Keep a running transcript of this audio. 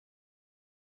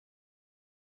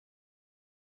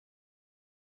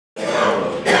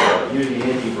download the Unity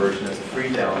Indie version as a free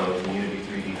download from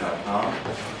unity3d.com.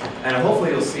 And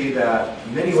hopefully you'll see that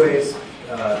in many ways,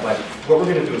 like what we're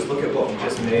going to do is look at what we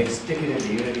just made, stick it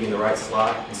into Unity in the right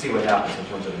slot, and see what happens in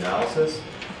terms of analysis.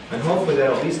 And hopefully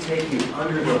that'll at least take you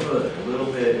under the hood a little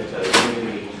bit into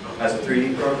Unity as a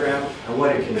 3D program and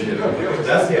what it can do.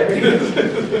 That's the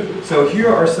idea. So here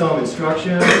are some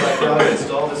instructions, like how to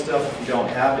install this stuff if you don't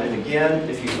have it. And again,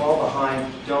 if you fall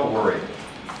behind, don't worry.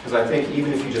 Because I think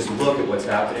even if you just look at what's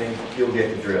happening, you'll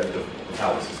get the drift of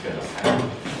how this is going to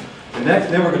happen. And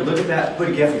then we're going to look at that, put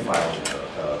a Gephi file in there,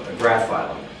 a graph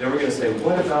file in there. Then we're going to say,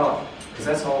 what about, because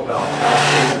that's all about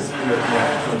how things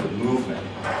interconnect in terms of movement,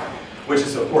 which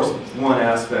is, of course, one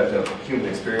aspect of human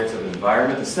experience of an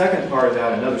environment. The second part of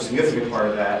that, another significant part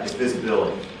of that, is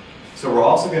visibility. So we're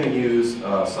also going to use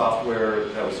software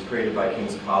that was created by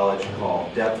King's College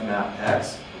called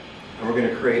DepthMapX, and we're going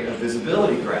to create a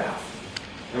visibility graph.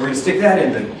 And we're going to stick that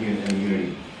in the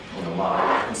Unity on the model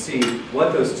and see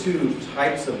what those two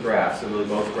types of graphs, or really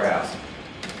both graphs,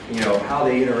 how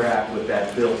they interact with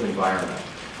that built environment.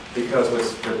 Because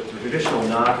what's the traditional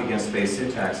knock against base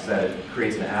syntax is that it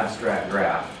creates an abstract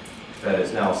graph that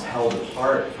is now held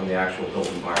apart from the actual built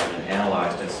environment and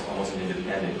analyzed as almost an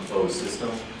independent closed system.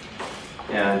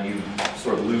 And you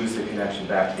sort of lose the connection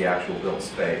back to the actual built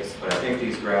space. But I think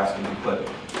these graphs can be put,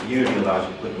 Unity allows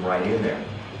you to put them right in there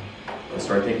and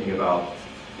start thinking about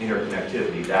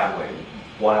interconnectivity that way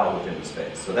while within the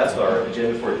space. So that's our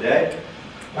agenda for today.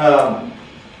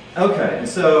 Okay, and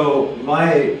so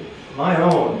my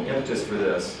own impetus for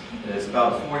this is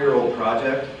about a 4-year-old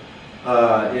project.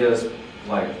 Is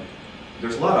like,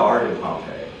 there's a lot of art in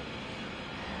Pompeii.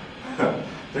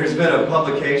 There's been a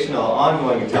publication, an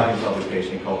ongoing Italian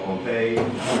publication called Pompeian,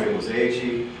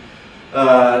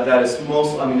 that is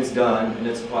it's done, and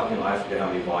it's, I forget how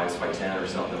many volumes, by 10 or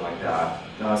something like that.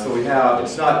 So we have,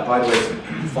 it's not, by the way,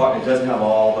 it doesn't have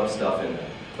all the stuff in there,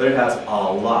 but it has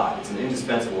a lot. It's an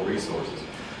indispensable resource.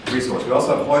 We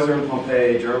also have Häuser in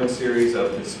Pompeii, German series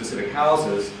of specific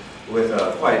houses with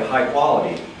quite high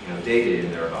quality data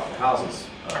in there about the houses.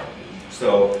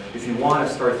 So if you want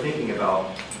to start thinking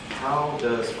about how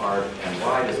does art and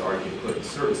why does art get put in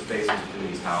certain spaces within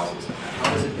these houses,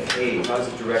 how does it behave, how does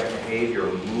it direct behavior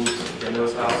or movement in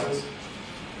those houses,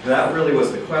 that really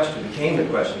was the question, became the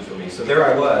question for me. So there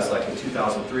I was, like in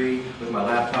 2003, with my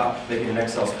laptop, making an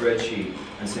Excel spreadsheet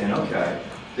and saying, okay,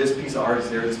 this piece of art is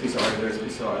there, this piece of art is there, this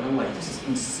piece of art. And I'm like, this is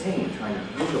insane trying to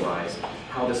visualize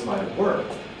how this might have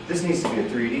worked. This needs to be a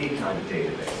 3D kind of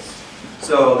database.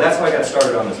 So that's how I got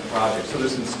started on this project. So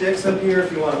there's some sticks up here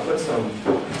if you want to put some,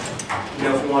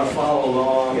 if you want to follow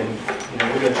along, and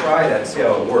we're going to try that and see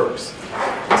how it works.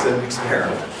 It's an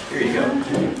experiment. Here you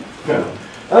go.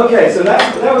 Okay, so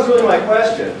that was really my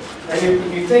question.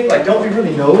 And you think, like, don't we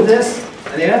really know this?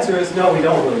 And the answer is, no, we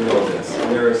don't really know this.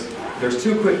 And there's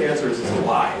two quick answers as to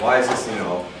why. Why is this,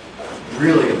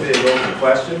 really a big open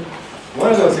question?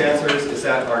 One of those answers is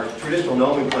that our traditional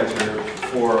nomenclature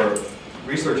for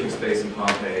researching space in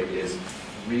Pompeii is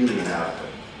really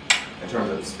inadequate in terms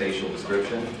of spatial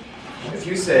description. If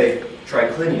you say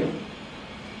triclinium,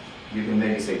 you can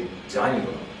maybe say dining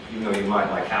room, even though you might,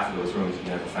 like half of those rooms, you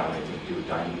never found anything to do with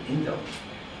dining in them.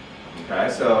 Okay,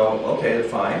 so, okay,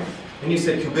 fine. Then you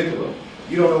said cubiculum.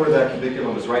 You don't know where that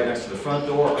cubiculum is, right next to the front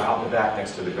door or out in the back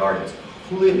next to the garden. It's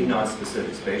completely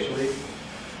non-specific spatially.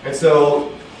 And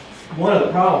so, one of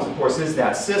the problems, of course, is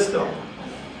that system.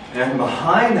 And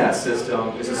behind that system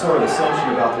is a sort of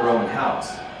assumption about the Roman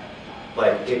house.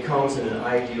 Like, it comes in an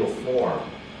ideal form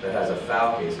that has a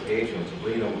falcase, atrium,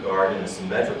 tablinum, garden, a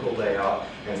symmetrical layout.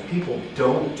 And if people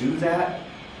don't do that,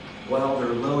 well, they're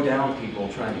low-down people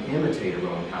trying to imitate a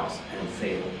Roman house and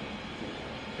fail.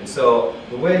 And so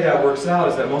the way that works out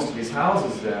is that most of these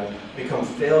houses then become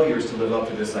failures to live up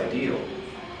to this ideal.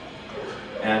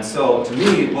 And so to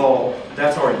me, well,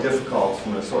 that's already difficult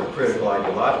from a sort of critical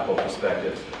ideological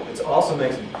perspective. It also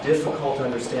makes it difficult to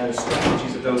understand the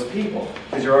strategies of those people,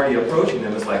 because you're already approaching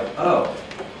them as like, oh,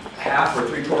 half or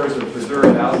 3/4 of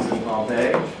preserved houses in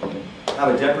Pompeii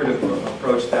have a decorative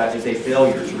approach that is a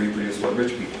failure to reproduce what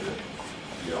rich people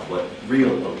do, what real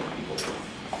local people do.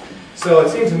 So it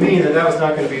seemed to me that was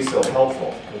not going to be so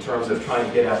helpful in terms of trying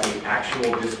to get at the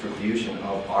actual distribution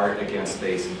of art against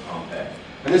space in Pompeii.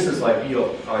 And this is like,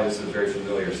 probably this is a very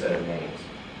familiar set of names.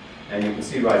 And you can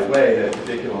see right away that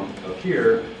cubiculum up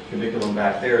here, cubiculum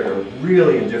back there, they're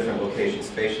really in different locations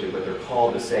spatially, but they're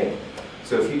called the same.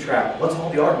 So if you track, what's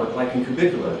all the artwork like in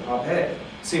Cubicula in Pompeii?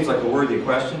 Seems like a worthy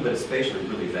question, but it's spatially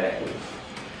really vague.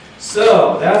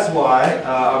 So that's why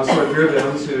I was sort of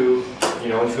driven to,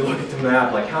 if you look at the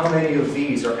map, like how many of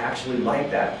these are actually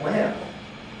like that plan?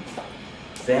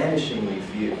 vanishingly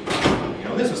few. You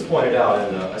know, this was pointed out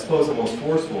in, I suppose, the most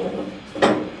forceful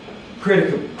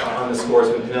critic on this course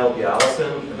with Penelope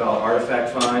Allison about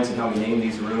artifact finds and how we name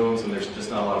these rooms, and there's just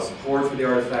not a lot of support for the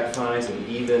artifact finds, and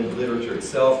even literature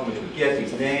itself from which we get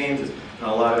these names, there's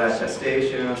not a lot of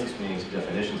attestations, which means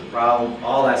definitions of problem,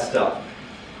 all that stuff.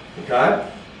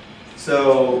 Okay?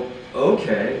 So,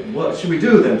 okay, what should we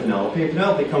do then, Penelope? And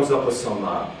Penelope comes up with some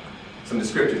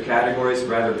descriptive categories,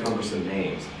 rather cumbersome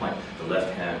names, like the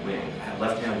left-hand wing,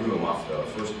 left-hand room off the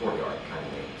first courtyard kind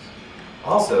of names.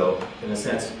 Also, in a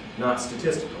sense, not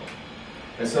statistical.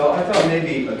 And so I thought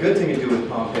maybe a good thing to do with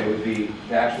Pompeii would be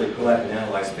to actually collect and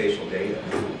analyze spatial data.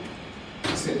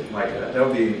 That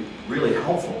would be really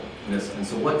helpful in this. And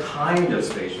so what kind of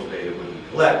spatial data would we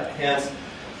collect? Hence,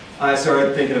 I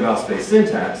started thinking about space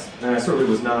syntax, and I certainly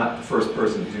was not the first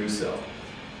person to do so.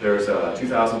 There's a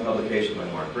 2000 publication by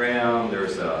Mark Graham.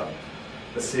 There's a,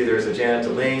 there's a Janet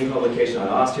Delane publication on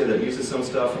Ostia that uses some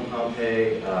stuff from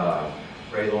Pompeii.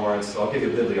 Ray Lawrence. So I'll give you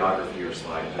a bibliography or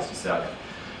slide in just a second.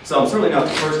 So I'm certainly not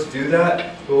the first to do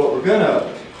that, but what we're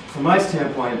gonna, from my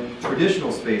standpoint,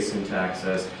 traditional space syntax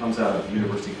as it comes out of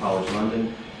University College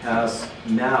London has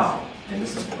now, and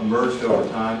this has emerged over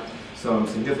time, some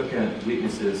significant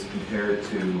weaknesses compared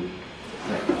to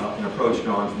an approach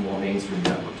drawn from more mainstream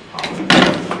network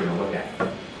topology we're going to look at.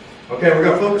 Okay, we're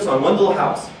going to focus on one little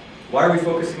house. Why are we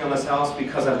focusing on this house?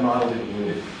 Because I've modeled it in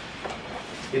Unity.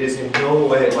 It is in no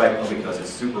way like, oh, because it's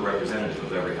super representative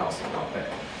of every house in Pompeii.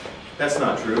 That's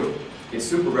not true. It's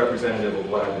super representative of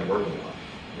what I've been working on.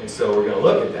 And so we're going to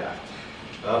look at that.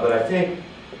 But I think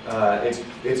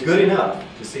it's good enough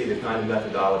to see the kind of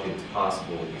methodology that's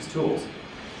possible with these tools.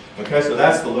 Okay, so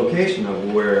that's the location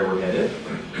of where we're headed.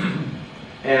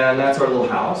 And that's our little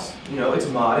house. You know, it's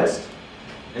modest.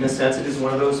 In a sense, it is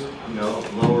one of those, you know,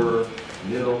 lower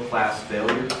middle class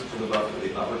failures to live up to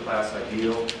the upper class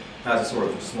ideal. Has a sort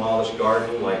of smallish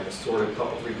garden, like sort of a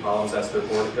couple, 3 columns, that's their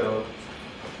portico.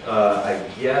 I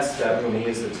guess that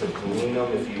means it's a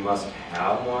plenum if you must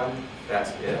have one.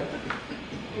 That's it.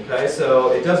 Okay,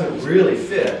 so it doesn't really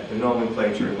fit the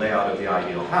nomenclature and layout of the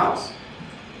ideal house.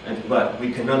 But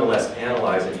we can nonetheless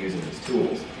analyze it using these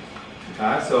tools.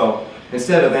 Okay, so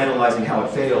instead of analyzing how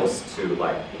it fails to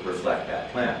reflect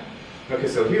that plan. Okay,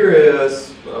 so here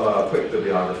is a quick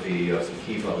bibliography of some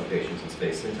key publications in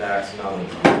space syntax, not only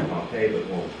from Pompeii, but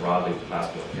more broadly with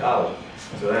classical theology.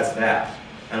 So that's that.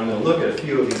 And I'm going to look at a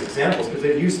few of these examples because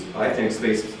they've used, I think,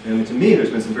 space, and to me there's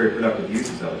been some very productive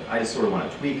uses of it. I just sort of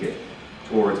want to tweak it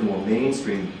towards more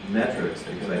mainstream metrics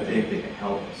because I think they can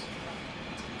help us.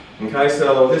 Okay,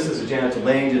 so this is Janet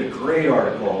Delane, did a great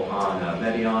article on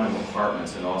Medianum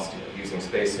apartments in Ostia using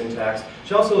space syntax.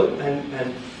 She also,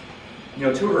 and you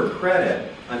know, to her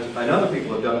credit, and other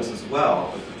people have done this as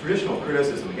well, but the traditional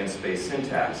criticism against space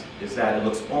syntax is that it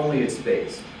looks only at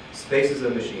space. Space is a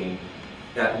machine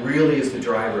that really is the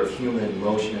driver of human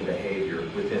motion and behavior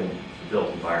within the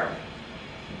built environment.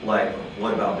 Like,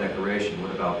 what about decoration?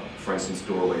 What about, for instance,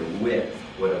 doorway width?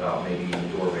 What about maybe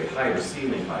even doorway height or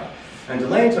ceiling height? And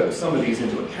Delane took some of these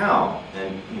into account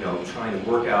and, you know, trying to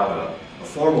work out a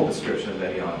formal description of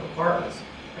Medianum apartments.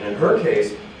 And in her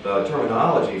case, the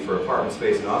terminology for apartment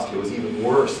space in Ostia was even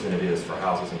worse than it is for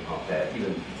houses in Pompeii,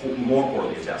 even more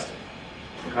poorly attested.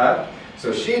 Okay?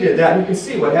 So she did that, and you can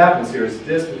see what happens here is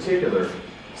this particular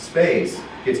space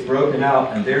gets broken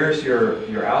out, and there's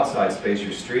your outside space,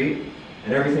 your street,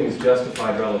 and everything is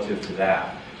justified relative to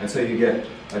that. And so you get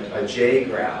a J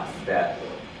graph that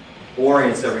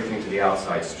orients everything to the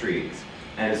outside street,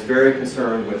 and is very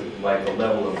concerned with the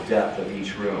level of depth of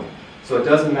each room. So it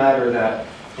doesn't matter that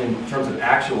in terms of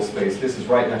actual space, this is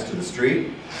right next to the street,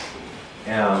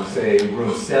 and say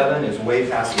room 7 is way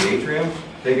past the atrium,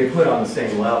 they get put on the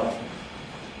same level.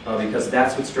 Because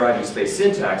that's what's driving space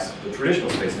syntax, the traditional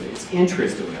space syntax. Its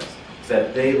interest in this is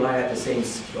that they lie at the same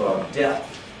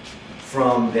depth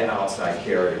from the outside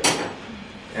carrier.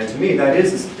 And to me, depth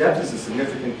is a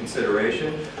significant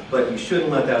consideration, but you shouldn't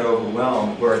let that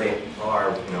overwhelm where they are,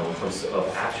 you know, in terms of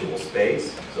actual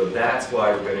space. So that's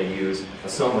why we're going to use a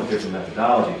somewhat different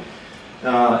methodology.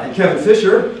 And Kevin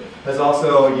Fisher has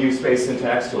also used space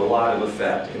syntax to a lot of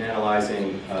effect in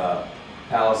analyzing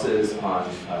palaces on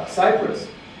Cyprus.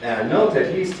 And note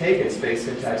that he's taken space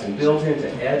syntax and built into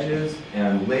edges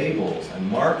and labels and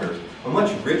markers a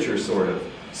much richer sort of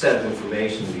set of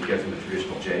information that you get from the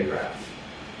traditional J-graph.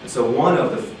 And so one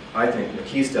of the, I think, the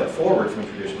key step forward from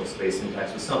traditional space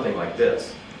syntax was something like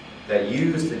this, that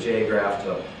used the J-graph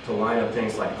to line up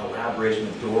things like elaboration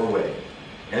of doorway,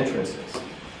 entrances.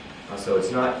 So it's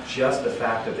not just the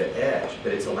fact of the edge,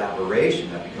 but it's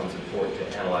elaboration that becomes important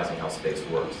to analyzing how space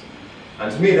works.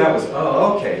 And to me that was,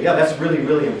 oh, okay, yeah, that's really,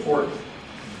 really important.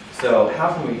 So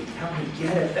how can we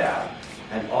get at that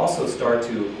and also start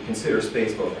to consider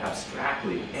space both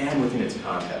abstractly and within its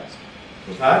context?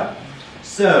 Okay?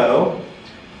 So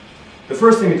the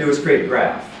first thing to do is create a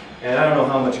graph. And I don't know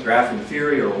how much graphing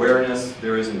theory or awareness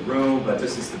there is in the room, but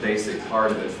this is the basic part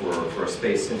of it for a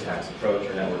space syntax approach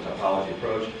or network topology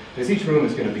approach. Because each room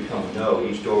is going to become a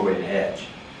node, each doorway an edge.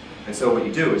 And so what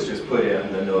you do is just put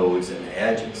in the nodes and the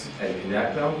edges and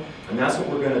connect them. And that's what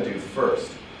we're going to do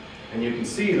first. And you can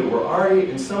see that we're already,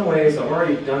 in some ways, I've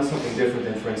already done something different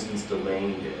than, for instance,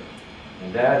 Delane did.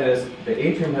 And that is, the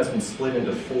atrium has been split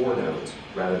into 4 nodes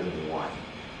rather than 1.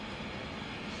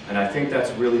 And I think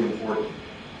that's really important,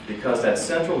 because that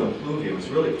central impluvium is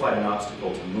really quite an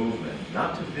obstacle to movement,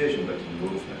 not to vision, but to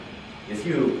movement. If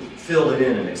you filled it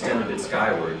in and extended it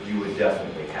skyward, you would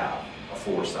definitely have a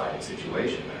 4-sided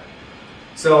situation there.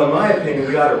 So in my opinion,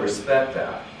 we ought to respect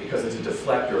that, because it's a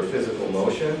deflector of physical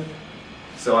motion.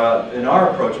 So in our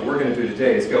approach, what we're going to do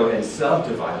today is go ahead and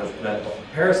subdivide it, and that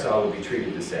peristyle will be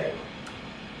treated the same.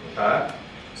 Okay?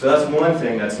 So that's one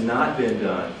thing that's not been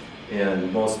done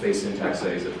in most space syntax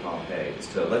studies at Pompeii, is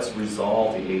to let's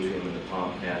resolve the atrium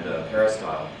and the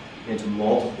peristyle into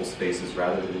multiple spaces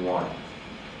rather than one.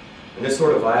 And this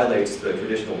sort of violates the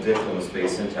traditional dictum of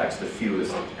space syntax, the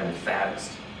fewest and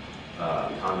fattest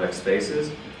convex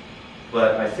spaces.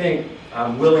 But I think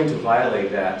I'm willing to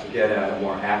violate that to get at a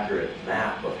more accurate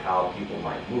map of how people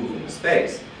might move in the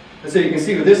space. And so you can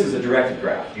see that this is a directed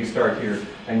graph. You start here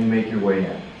and you make your way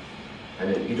in. And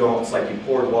it's like you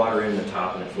poured water in the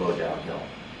top and it flowed downhill,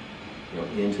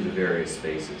 into the various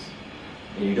spaces.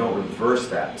 And you don't reverse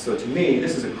that. So to me,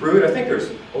 this is a crude, I think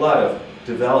there's a lot of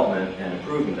development and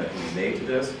improvement that can be made to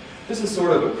this. This is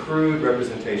sort of a crude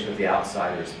representation of the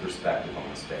outsider's perspective on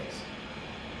the space.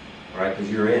 All right,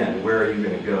 because you're in, where are you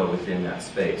going to go within that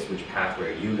space? Which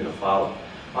pathway are you going to follow?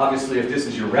 Obviously, if this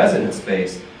is your resident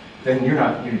space, then you're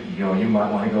not, you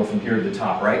might want to go from here to the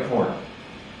top right corner,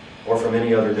 or from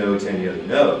any other node to any other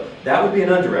node. That would be an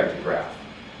undirected graph.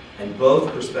 And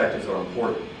both perspectives are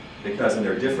important, because in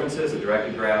their differences, a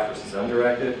directed graph versus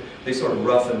undirected, they sort of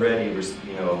rough and ready,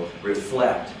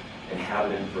 reflect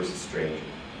inhabitant versus stranger.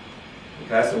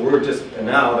 Okay, so we're just, and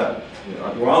now that,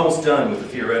 we're almost done with the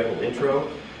theoretical intro.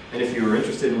 And if you were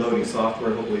interested in loading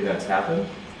software, hopefully that's happened.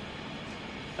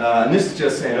 And this is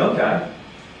just saying, okay,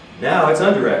 now it's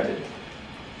undirected.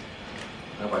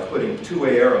 Now by putting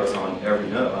 2-way arrows on every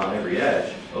node, on every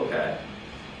edge, okay,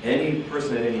 any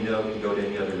person at any node can go to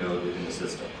any other node within the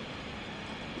system.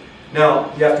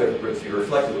 Now, you have to, if you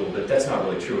reflect a little bit, that's not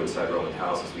really true inside Roman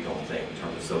houses, we don't think, in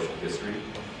terms of social history.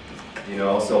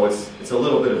 So it's a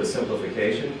little bit of a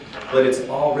simplification, but it's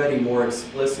already more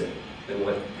explicit than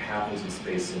what happens in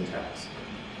space syntax,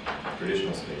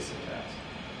 traditional space syntax.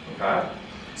 Okay?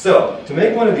 So, to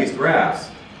make one of these graphs,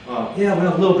 yeah, we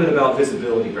have a little bit about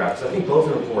visibility graphs. I think both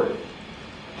are important.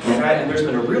 Okay? And there's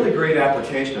been a really great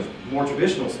application of more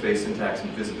traditional space syntax and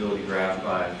visibility graph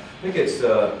by, I think it's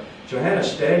Johanna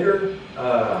Steger,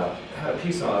 had a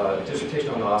piece on a dissertation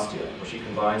on Ostia, where she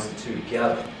combines the two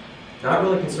together. Not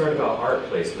really concerned about art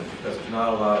placement, because there's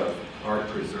not a lot of art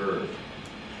preserved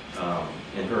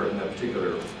in that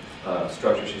particular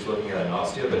structure she's looking at in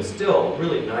Ostia, but it's still a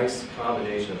really nice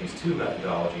combination of these two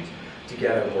methodologies to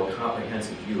get a more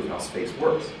comprehensive view of how space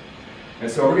works. And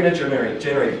so we're going to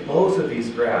generate both of these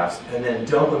graphs and then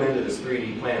dump them into this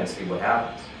 3D plan and see what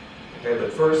happens. Okay,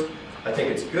 but first, I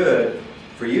think it's good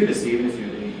for you to see, even if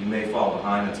you may fall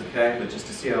behind, that's okay, but just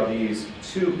to see how these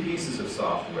two pieces of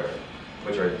software,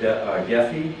 which are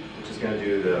Gephi, which is going to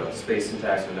do the space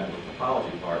syntax and network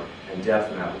topology part, and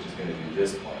DepthMap, which is going to do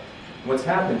this part. And what's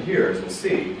happened here, as you'll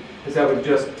see, is that we've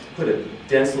just put a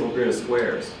dense little grid of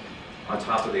squares on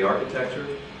top of the architecture,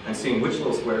 and seeing which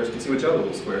little squares can see which other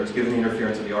little squares, given the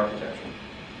interference of the architecture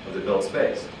of the built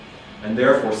space. And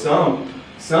therefore,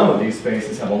 some of these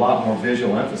spaces have a lot more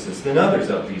visual emphasis than others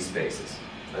of these spaces.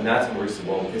 And that's when we're saying,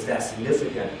 well, is that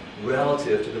significant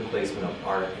relative to the placement of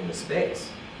art in the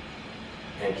space?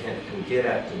 And can get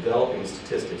at developing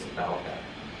statistics about that.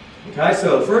 Okay,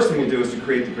 so the first thing to do is to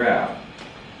create the graph.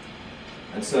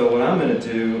 And so what I'm going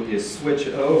to do is switch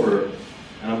over,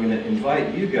 and I'm going to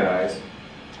invite you guys,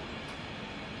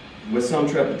 with some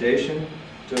trepidation,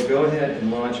 to go ahead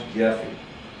and launch Gephi.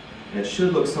 And it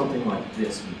should look something like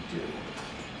this would do.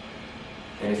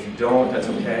 And if you don't, that's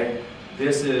okay.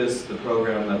 This is the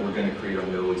program that we're going to create our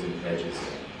nodes and edges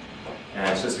in. And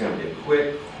it's just going to be a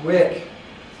quick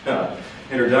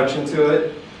introduction to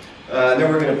it. And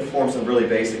then we're going to perform some really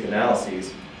basic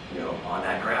analyses, on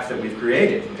that graph that we've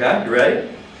created. Okay, you ready?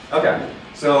 Okay.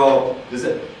 So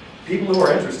People who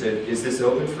are interested, is this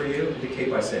open for you? Indicate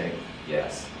by saying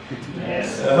yes.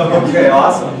 Yes. Okay,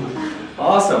 awesome.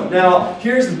 Awesome. Now,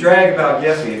 here's the drag about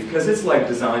Gephi, because it's like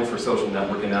designed for social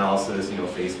network analysis, you know,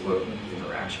 Facebook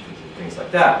interactions and things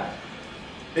like that.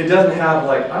 It doesn't have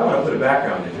like, I want to put a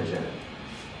background image in it.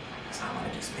 Because I want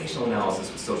to do spatial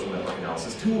analysis with social network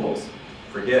analysis tools.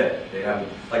 Forget it. They haven't,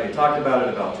 like I talked about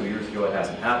it about 2 years ago, it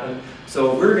hasn't happened.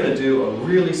 So we're going to do a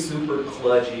really super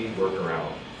kludgy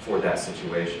workaround for that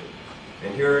situation.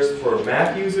 And here's, for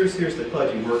Mac users, here's the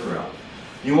kludgy workaround.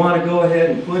 You want to go ahead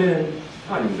and put in,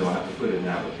 I don't have to put it in an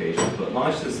application, but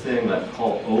launch this thing that's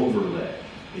called Overlay.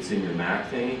 It's in your Mac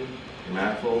thing, your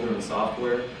Mac folder and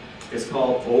software. It's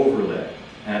called Overlay.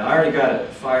 And I already got it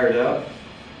fired up.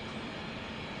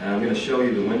 And I'm going to show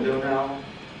you the window now.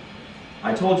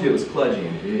 I told you it was kludgy,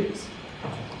 and it is.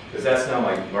 Because that's now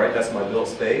my, right, that's my built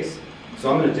space.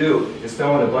 So I'm going to do is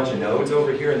throw in a bunch of nodes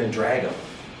over here and then drag them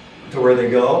to where they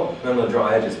go, and I'm going to draw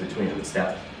edges between them.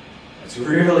 It's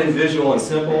really visual and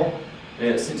simple.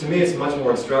 And to me, it's much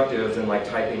more instructive than like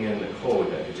typing in the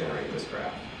code that could generate this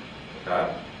graph.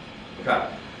 Okay?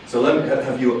 Okay. So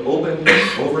have you opened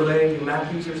Overlay, you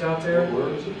Mac users out there?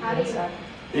 How do you start?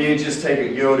 You just take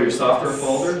it, you go to your software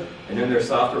folder, and in their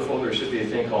software folder should be a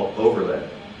thing called Overlay.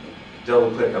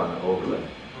 Double click on the Overlay.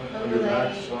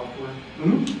 Overlay software?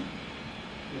 Hmm?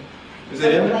 Is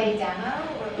it in there? Overlay demo?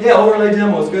 Or Yeah, Overlay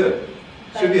demo is good.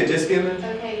 Should be a disk image.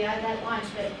 Okay, yeah, that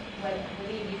launched, but what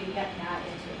do you do to get that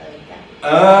into the Gephi?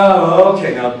 Oh,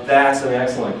 okay, now that's an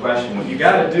excellent question. What you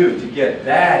got to do to get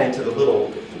that into the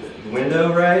little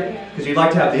window, right? Because you'd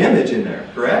like to have the image in there,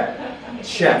 correct?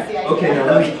 Check. Okay,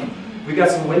 now we got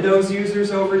some Windows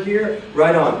users over here.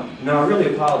 Right on. Now I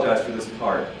really apologize for this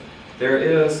part. There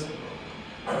is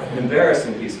an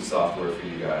embarrassing piece of software for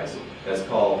you guys that's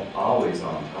called Always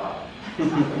on Top.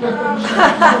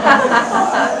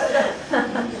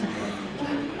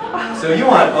 So you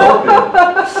want open,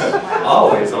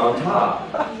 always on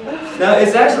top. Now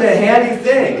it's actually a handy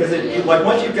thing because like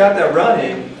once you've got that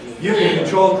running, you can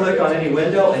control click on any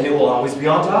window and it will always be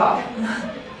on top.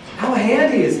 How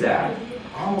handy is that?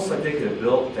 Almost like they could have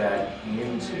built that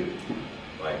into.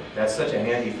 Like that's such a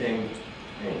handy thing.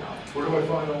 Anyhow. Where do I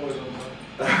find always on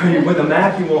top? With a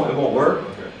Mac, it won't work.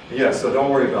 Okay. Yeah, so don't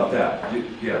worry about that.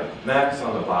 Yeah, Mac's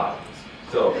on the bottom.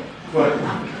 So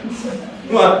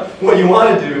what you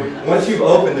want to do, once you've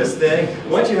opened this thing,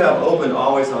 once you have open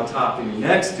always on top, then your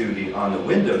next duty on the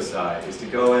Windows side is to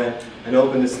go in and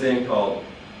open this thing called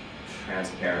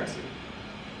transparency.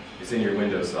 It's in your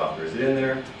Windows software. Is it in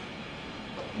there?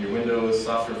 In your Windows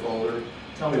software folder?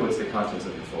 Tell me what's the contents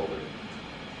of your folder.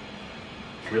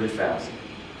 Really fast.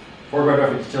 Foreground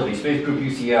graphic utility, space group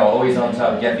UCL, always on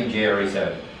top, Gephi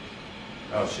JRE7.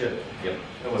 Oh shit. Yep.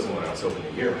 That wasn't what I was hoping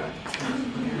to hear, man.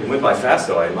 It went by fast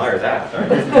though, I admire that. Sorry.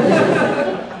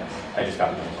 I just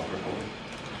got it on software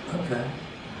folder. Okay.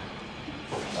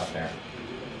 Not there.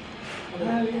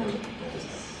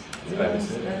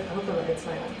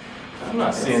 I'm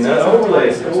not seeing that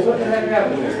overlays. What the heck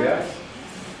happened there, guys?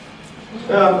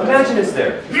 Imagine it's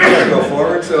there. I'm going to go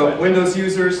forward. So Windows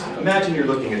users, imagine you're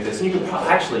looking at this. And you can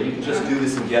actually, you can just do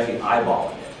this in Gephi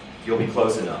eyeballing it. You'll be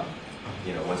close enough.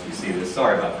 You know, once we see this.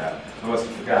 Sorry about that. I must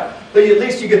have forgot. But at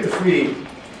least you get the free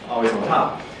always on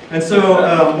top. And so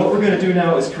what we're going to do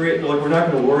now is create, like we're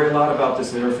not going to worry a lot about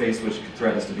this interface, which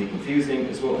threatens to be confusing,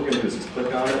 because what we're going to do is just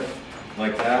click on it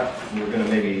like that. And we're going to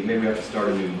maybe we have to start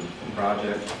a new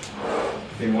project.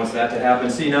 Maybe wants that to happen.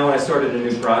 See, now when I started a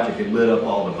new project, it lit up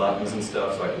all the buttons and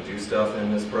stuff so I could do stuff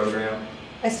in this program.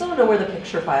 I still don't know where the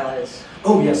picture file is.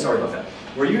 Oh yeah, sorry about that.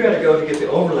 Where you got to go to get the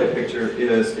overlay picture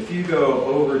is if you go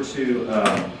over to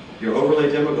your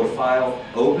overlay demo, go File,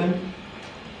 Open.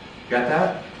 Got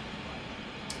that?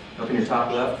 Up in your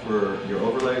top left for your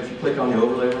overlay. If you click on the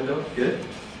overlay window, good.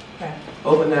 Okay.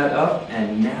 Open that up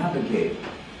and navigate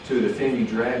to the thing you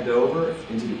dragged over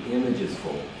into the images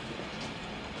folder.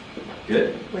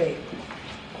 Good? Wait.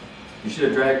 You should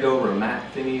have dragged over a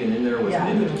Mac thingy and in there was Yeah,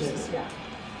 an images. images, yeah.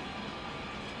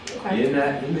 Okay. In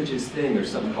that images thing,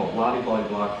 there's something called blah blah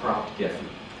blah cropped Gephi.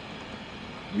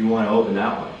 You want to open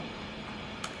that one.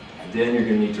 And then you're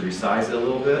going to need to resize it a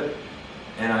little bit.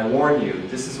 And I warn you,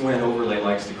 this is when overlay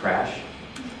likes to crash.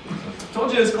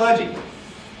 Told you it's kludgy.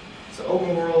 It's an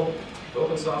open world,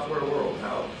 open software world,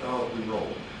 how we roll.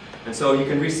 And so you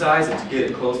can resize it to get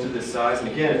it close to this size. And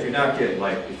again, if you're not getting,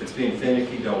 like, if it's being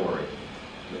finicky, don't worry.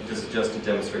 Just to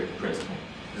demonstrate the principle.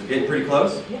 Is it getting pretty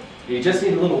close? Yeah. You just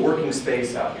need a little working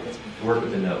space out here to work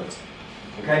with the nodes.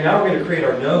 Okay, now we're going to create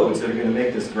our nodes that are going to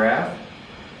make this graph.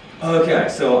 Okay,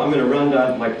 so I'm going to run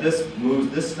down, like this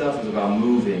stuff is about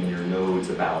moving your nodes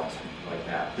about. like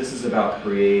that. This is about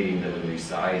creating them and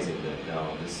resizing them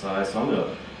down this size. So I'm going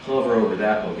to hover over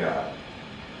that little guy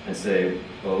and say,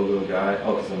 oh, little guy,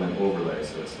 oh, because I'm an overlay,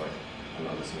 so it's like, I'm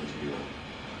not listening to you.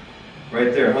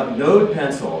 Right there, huh? Node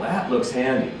pencil, that looks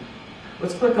handy.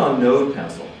 Let's click on node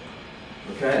pencil.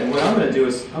 Okay, and what I'm going to do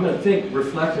is, I'm going to think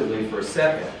reflectively for a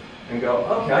second and go,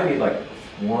 okay, I need like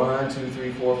 1, 2,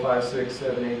 3, 4, 5, 6,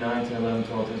 7, 8, 9, 10, 11,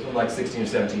 12, 13, like 16 or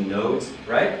 17 nodes,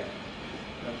 right?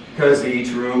 Because each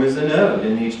room is a node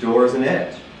and each door is an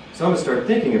edge. So I'm going to start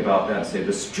thinking about that and say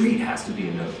the street has to be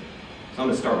a node. So I'm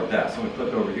going to start with that. So I'm going to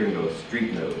click over here and go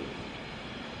street node.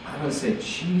 I'm going to say,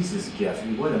 Jesus,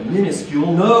 Geffen, what a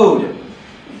minuscule node.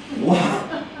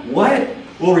 What?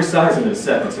 We'll resize them in a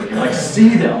second so you can like see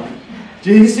them.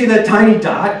 Do you see that tiny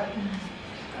dot?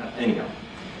 Anyhow.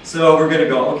 So we're going to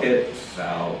go, okay,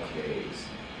 Falques.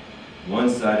 One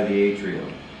side of the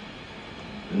atrium.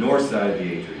 The north side of the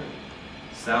atrium.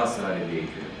 South side of the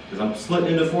atrium. Because I'm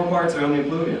splitting into 4 parts around the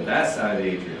impluvium. That side of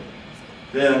the atrium.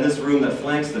 Then this room that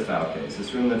flanks the Falques.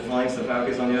 This room that flanks the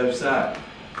Falques on the other side.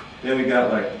 Then we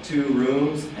got like 2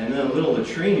 rooms and then a little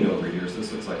latrine over here. So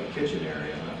this looks like a kitchen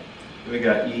area. Huh? Then we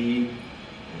got E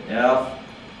and F.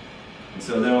 And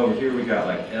so then over here we got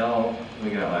like L.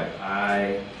 We got like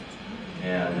I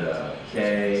and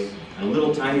K. And a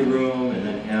little tiny room and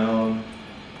then M.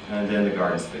 And then the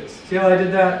garden space. See how I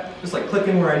did that? Just like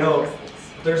clicking where I know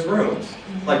there's rooms.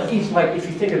 Like each, like if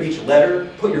you think of each letter,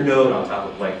 put your node on top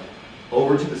of like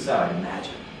over to the side,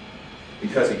 imagine.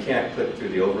 Because you can't click through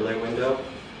the overlay window.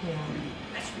 Yeah.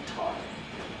 That's retarded.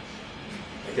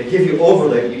 Like they give you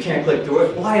overlay, but you can't click through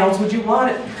it. Why else would you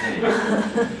want it?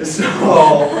 Anyway. So,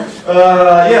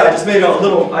 yeah, I just made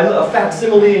a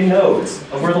facsimile in nodes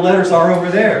of where the letters are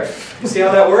over there. You see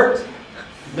how that worked?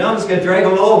 Now I'm just going to drag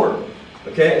them over.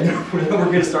 Okay, and then we're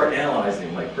going to start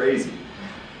analyzing like crazy.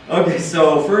 Okay,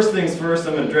 so first things first,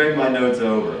 I'm going to drag my nodes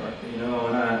over. You know,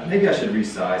 and maybe I should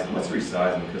resize them. Let's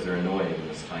resize them because they're annoying in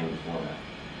this tiny format.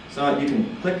 So you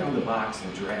can click on the box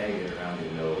and drag it around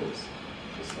your nodes,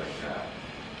 just like that.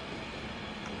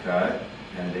 Okay,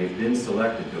 and they've been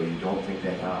selected, though you don't think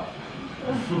they have.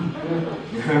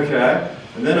 Okay,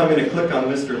 and then I'm going to click on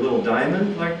Mr. Little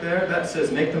Diamond, like there. That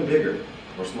says make them bigger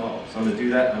or smaller. So I'm going to do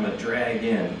that. I'm going to drag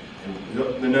in, and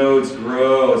the nodes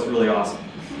grow. It's really awesome.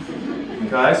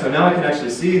 Okay, so now I can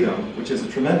actually see them, which is a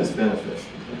tremendous benefit.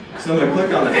 So I'm going to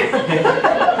click on the hand.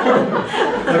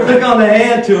 I'm going to click on the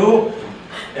hand tool,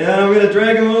 and I'm going to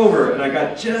drag them over. And I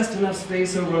got just enough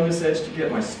space over on this edge to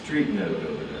get my street node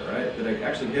over there, right? Did I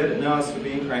actually get it? No, it's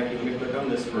being cranky. Let me click on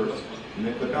this first, and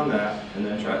then click on that, and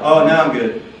then try. Oh, now I'm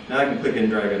good. Now I can click and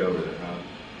drag it over there. Huh?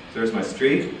 So there's my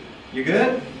street. You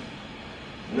good?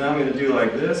 Now I'm going to do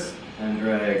like this, and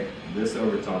drag this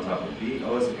over to on top of B.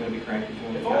 Oh, is it going to be cranky for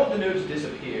me? If all of the nodes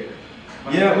disappear.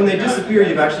 Yeah, when they disappear,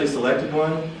 you've actually selected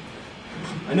one.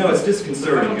 I know it's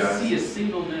disconcerting, I don't guys. see a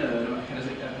single node. Does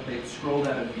it, have they scrolled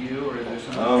out of view, or is there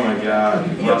something? Oh my God.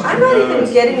 I'm not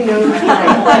even getting nodes when I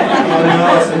Oh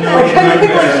no, it's a click. node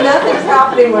nightmare. Nothing's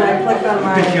happening when I click on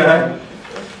mine. Okay.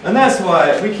 And that's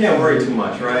why we can't worry too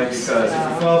much, right? Because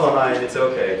if you fall behind, it's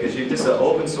okay. Because you just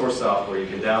open source software, you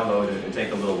can download it and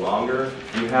take a little longer.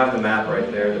 You have the map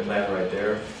right there, the plan right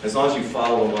there. As long as you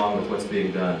follow along with what's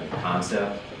being done, the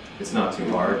concept, it's not too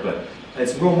hard. But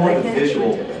it's real more the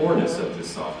visual poorness of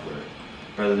this software,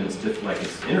 rather than it's just like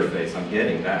its interface. I'm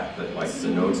getting that, but like the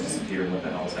nodes disappear and what the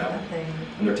hell's happening?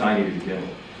 And they're tiny to begin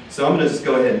with. So I'm going to just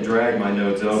go ahead and drag my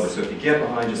nodes over. So if you get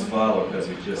behind, just follow, because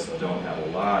we just don't have a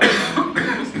lot of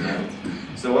time.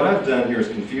 So what I've done here is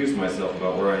confused myself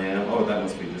about where I am. Oh, that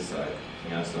must be this side.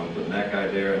 Yeah, so I'm putting that guy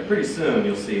there. And pretty soon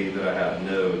you'll see that I have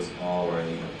nodes all where I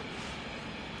need them.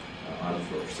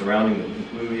 Surrounding the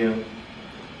impluvium,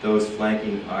 those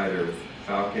flanking either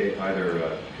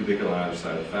cubicule on either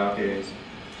side of the Falques.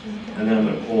 And then I'm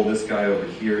going to pull this guy over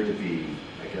here to be,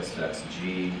 I guess that's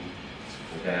G.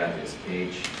 That is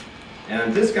H.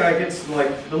 And this guy gets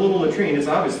like the little latrine. It's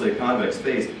obviously a convex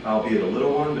space, albeit a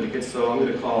little one, but it gets, so I'm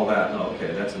going to call that, oh,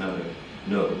 okay, that's another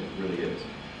node, it really is.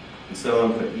 And so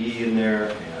I'm going to put E in there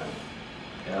and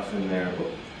F in there.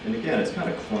 And again, it's kind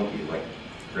of clunky, like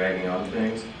dragging on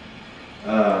things.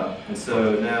 And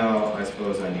so now I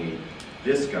suppose I need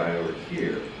this guy over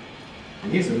here.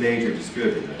 And he's a major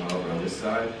distributor over on this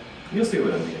side. And you'll see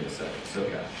what I mean in a second. So,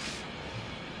 okay.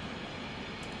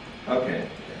 Okay,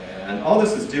 and all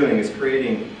this is doing is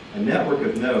creating a network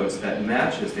of nodes that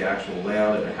matches the actual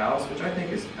layout of the house, which I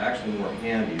think is actually more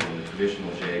handy than the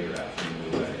traditional J graph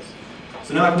in many ways.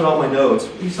 So now I put all my nodes.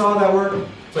 You saw how that work?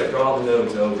 So I draw the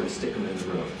nodes over and stick them in the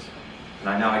rooms.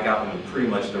 And now I got them in pretty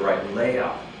much the right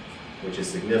layout, which is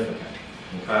significant.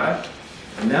 Okay?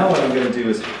 And now what I'm going to do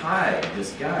is hide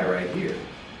this guy right here.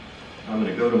 I'm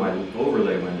going to go to my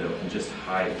overlay window and just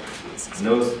hide it.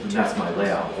 Notice that's my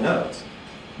layout of nodes.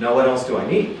 Now what else do I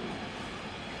need?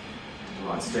 Come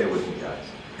on, stay with me, guys.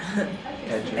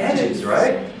 Edges,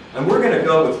 right? And we're going to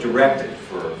go with directed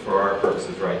for our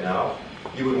purposes right now.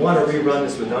 You would want to rerun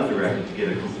this with undirected to get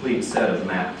a complete set of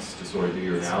maps to sort of do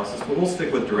your analysis, but we'll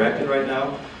stick with directed right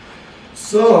now.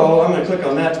 So I'm going to click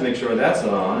on that to make sure that's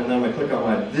on, and then I'm going to click on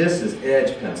my, this is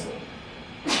edge pencil.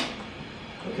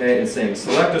 Okay, it's saying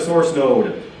select a source node.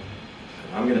 And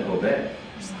I'm going to obey.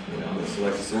 And I'm going to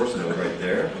select a source node right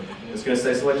there. It's going to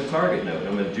say select a target node.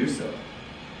 I'm going to do so.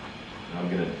 And I'm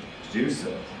going to do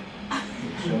so.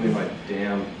 Show me my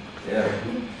damn head.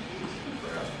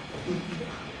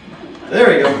 There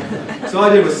we go. So all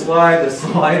I did was slide the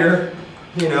slider,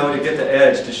 you know, to get the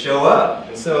edge to show up.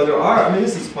 And so there are, I mean,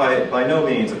 this is by no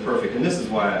means a perfect, and this is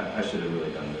why I should have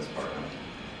really done this part.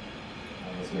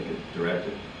 Let's make it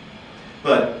directed.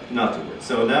 But not to worry.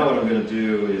 So now what I'm going to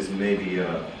do is maybe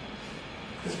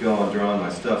just go on drawing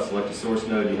my stuff, select a source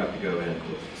node, you have to go in and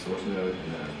click the source node,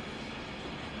 and then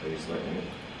are you selecting it?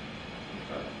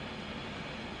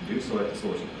 Do select the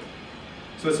source node.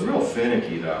 So it's real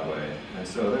finicky that way. And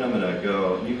so then I'm going to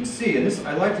go, and you can see, and this,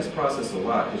 I like this process a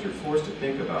lot because you're forced to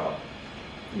think about,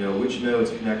 you know, which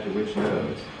nodes connect to which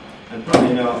nodes. And probably,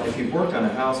 you know, if you've worked on a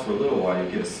house for a little while, you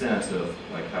get a sense of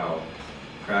like how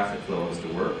traffic flow is to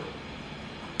work.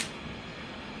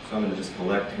 So I'm going to just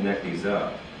connect these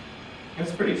up.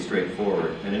 It's pretty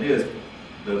straightforward, and it is,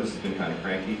 though this has been kind of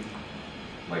cranky,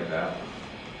 like that.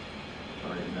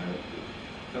 Sorry,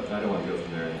 no, I don't want to go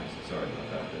from there now, so sorry about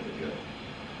that, that'd be good.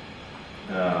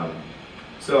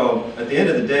 So at the end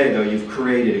of the day, though, you've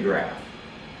created a graph.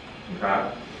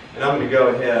 Okay? And I'm going to go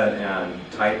ahead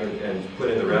and type and put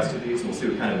in the rest of these, and we'll see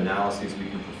what kind of analyses we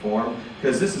can perform,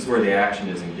 because this is where the action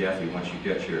is in Gephi once you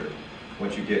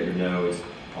get your nodes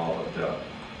all hooked up.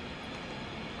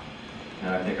 And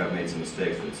I think I've made some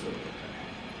mistakes, but it's okay.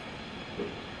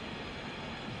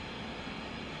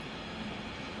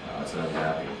 That's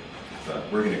unhappy,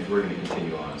 but we're gonna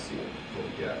continue on and see what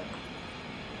we get.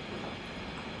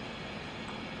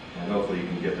 And hopefully you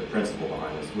can get the principle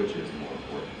behind this, which is more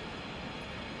important.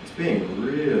 It's being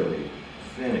really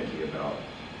finicky about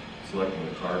selecting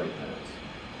the target nodes.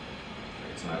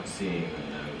 It's not seeing the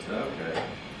nodes. Okay,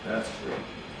 that's true.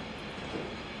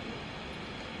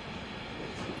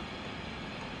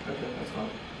 Okay, that's fine.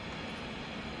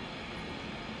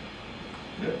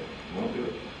 Yep, won't do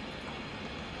it.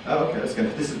 Oh, okay,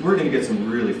 we're gonna get some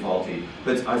really faulty,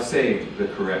 but I've saved the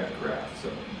correct graph,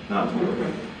 so not to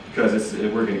worry. Because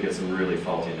we're going to get some really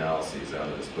faulty analyses out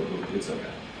of this, but it's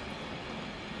okay.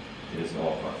 It is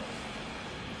all fun.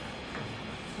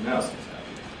 Now it's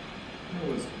happy.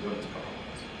 What is problem?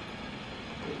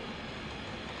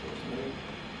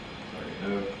 Sorry,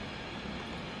 no.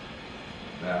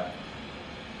 That.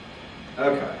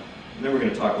 Okay. And then we're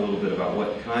going to talk a little bit about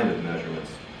what kind of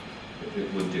measurements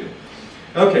it would do.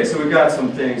 Okay, so we've got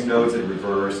some things, nodes that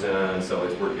reverse, and so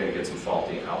we're going to get some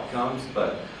faulty outcomes,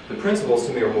 but the principles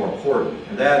to me are more important,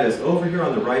 and that is over here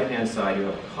on the right-hand side you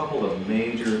have a couple of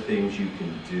major things you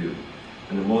can do.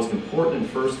 And the most important and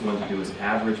first one to do is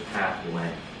average path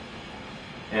length.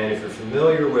 And if you're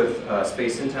familiar with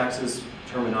space syntaxes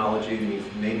terminology, then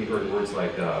you've maybe heard words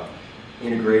like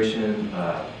integration,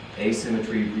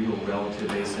 asymmetry, real relative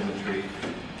asymmetry,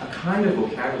 a kind of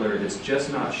vocabulary that's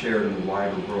just not shared in the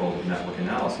wider world of network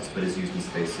analysis, but is used in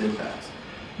space syntax.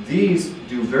 These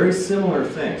do very similar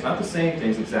things, not the same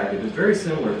things exactly, but very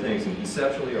similar things, and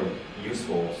conceptually are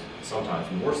useful,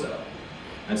 sometimes more so.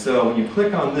 And so when you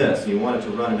click on this and you want it to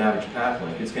run an average path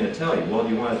length, it's going to tell you, well, do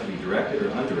you want it to be directed or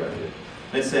undirected?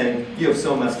 And it's saying, you have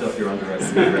so messed up your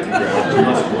undirected graph, you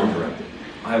must go undirected.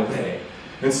 I obey.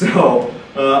 And so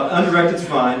undirected's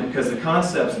fine because the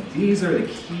concepts, these are the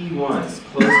key ones,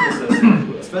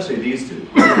 closeness, especially these two,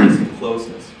 and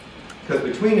closeness. Because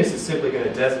betweenness is simply going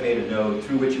to designate a node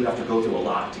through which you have to go through a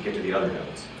lot to get to the other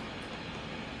nodes.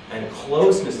 And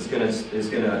closeness is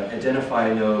going to identify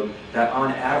a node that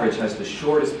on average has the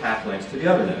shortest path lengths to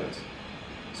the other nodes.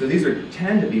 So these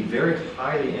tend to be very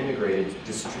highly integrated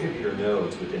distributor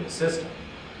nodes within the system.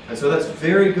 And so that's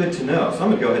very good to know. So I'm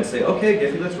going to go ahead and say, okay,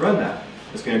 Gephi, let's run that.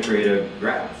 It's going to create a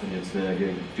graph, and it's going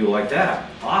to do it like that.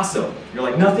 Awesome. You're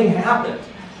like, nothing happened.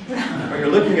 Or you're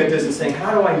looking at this and saying,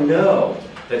 how do I know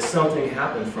that something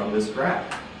happened from this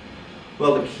graph?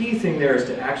 Well, the key thing there is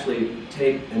to actually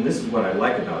take, and this is what I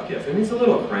like about Gephi. I mean, it's a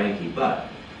little cranky, but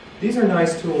these are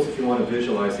nice tools if you want to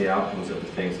visualize the outcomes of the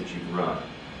things that you've run.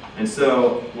 And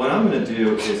so what I'm going to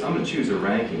do is I'm going to choose a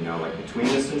ranking now, like between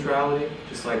the centrality,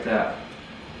 just like that.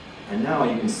 And now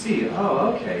you can see,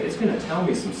 oh, okay, it's going to tell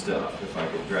me some stuff if I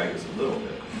could drag this a little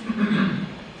bit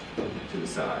to the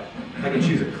side. I can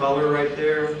choose a color right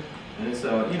there, and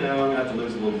so, you know, I'm going to have to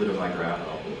lose a little bit of my graph, and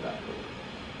I'll pull it back over.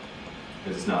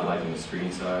 Because it's not liking the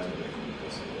screen size, I'm going to move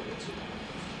this a little bit to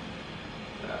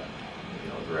that.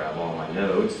 Maybe I'll grab all my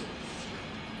nodes,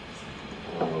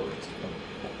 pull them over just a little bit.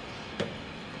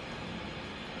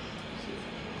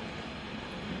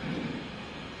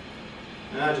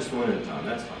 Just one at a time,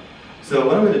 that's fine. So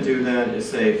what I'm going to do then is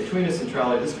say, between the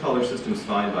centrality, this color system is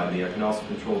fine by me. I can also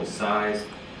control the size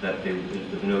that the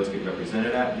nodes get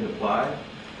represented at, hit apply.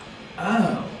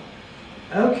 Oh,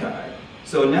 okay.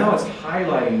 So now it's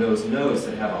highlighting those nodes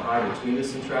that have a high between the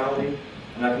centrality,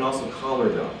 and I can also color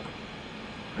them.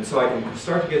 And so I can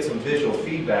start to get some visual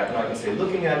feedback, and I can say,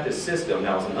 looking at this system,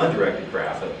 now it's an undirected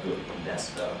graph, a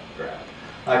messed up graph.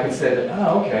 I can say that,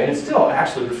 oh, okay, and it's still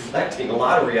actually reflecting a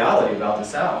lot of reality about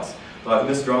this house. But I've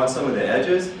misdrawn some of the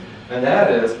edges, and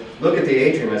that is, look at the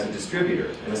atrium as a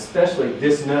distributor, and especially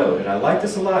this node. And I like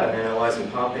this a lot in analyzing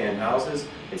Pompeian houses.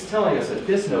 It's telling us that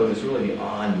this node is really the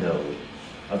on node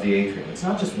of the atrium. It's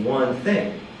not just one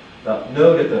thing. The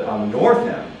node on the north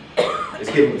end is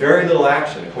getting very little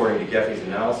action, according to Geffy's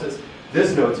analysis.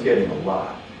 This node's getting a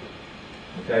lot.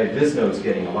 Okay, this node's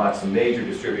getting a lot. It's a major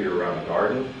distributor around the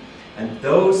garden. And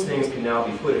those things can now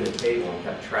be put in a table and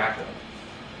kept track of.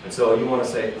 And so you want to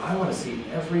say, I want to see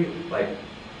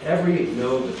every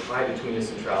node that's high between the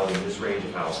centrality in this range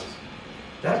of houses.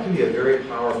 That can be a very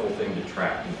powerful thing to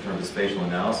track in terms of spatial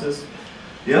analysis.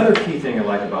 The other key thing I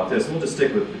like about this, and we'll just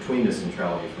stick with between the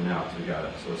centrality for now, because we've got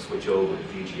to sort of switch over to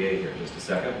DCA here in just a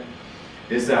second,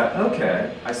 is that,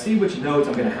 okay, I see which nodes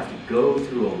I'm going to have to go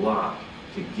through a lot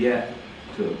to get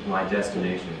to my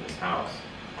destination in this house.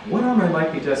 What are my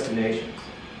likely destinations?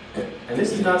 And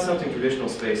this is not something traditional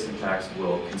space syntax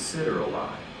will consider a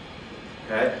lot.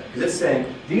 Okay? Because it's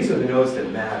saying, these are the nodes that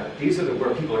matter. These are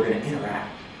where people are going to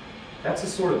interact. That's a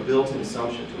sort of built-in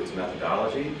assumption to its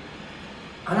methodology.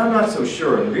 And I'm not so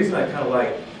sure. And the reason I kind of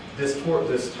like this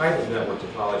type of network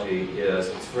topology is,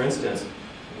 for instance,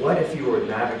 what if you were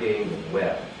navigating the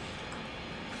web?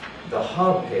 The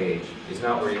hub page is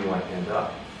not where you want to end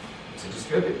up. It's a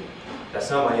distributor. That's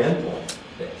not my endpoint.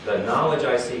 The knowledge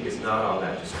I seek is not on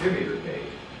that distributor page,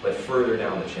 but further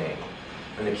down the chain.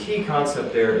 And the key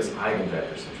concept there is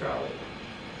eigenvector centrality,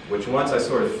 which once I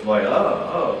sort of like,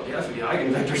 yes, the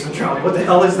eigenvector centrality, what the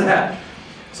hell is that?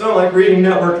 So I'm like reading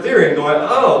network theory and going,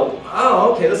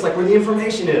 oh, okay, that's like where the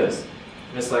information is.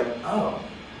 And it's like, oh,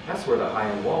 that's where the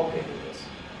high-end wallpaper is.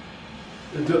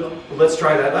 Let's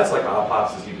try that. That's like a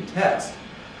hypothesis you can test.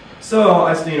 So,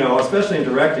 especially in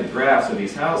directed graphs of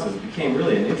these houses, it became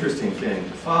really an interesting thing to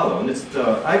follow. And it's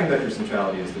the eigenvector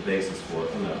centrality is the basis for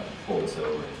it. I'm going to pull this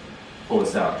over, pull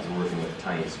this out because we're working with a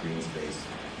tiny screen space.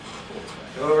 Pull this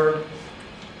back over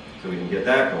so we can get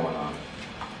that going on.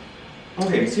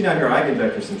 Okay, you see down here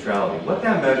eigenvector centrality. What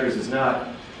that measures is not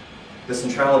the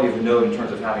centrality of the node in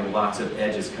terms of having lots of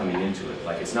edges coming into it.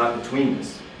 Like, it's not between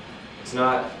this. It's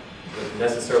not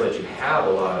necessarily that you have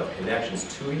a lot of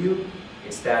connections to you.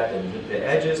 It's that the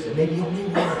edges, and maybe only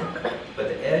one, but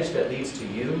the edge that leads to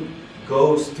you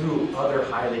goes through other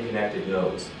highly connected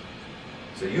nodes.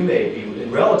 So you may be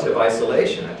in relative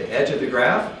isolation at the edge of the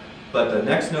graph, but the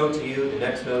next node to you, the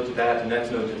next node to that, the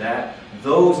next node to that,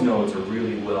 those nodes are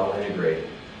really well integrated.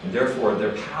 And therefore,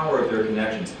 their power of their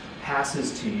connections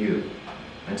passes to you.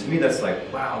 And to me, that's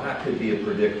like, wow, that could be a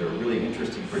predictor, a really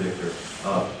interesting predictor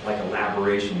of like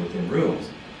elaboration within rooms,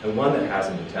 and one that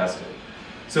hasn't been tested.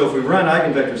 So if we run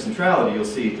eigenvector centrality, you'll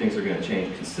see things are going to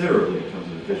change considerably in terms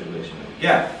of the visualization that we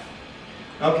get.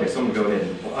 Okay, so I'm going to go ahead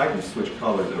and, well, I can switch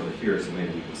colors over here so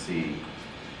maybe we can see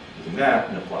using that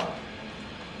and apply.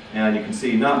 And you can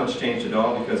see not much change at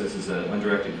all because this is an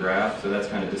undirected graph, so that's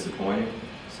kind of disappointing.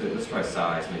 So let's try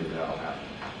size, maybe that'll happen.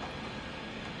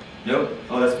 Nope,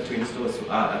 oh, that's between the still,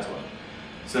 that's one.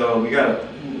 So we got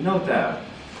to note that.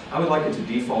 I would like it to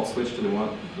default switch to the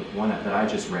one that I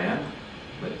just ran,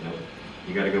 but nope.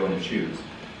 You got to go in and choose.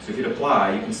 So if you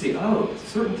apply, you can see, oh,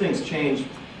 certain things change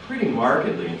pretty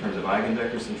markedly in terms of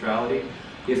eigenvector centrality.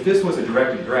 If this was a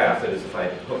directed graph, that is, if I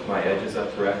hook my edges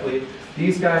up correctly,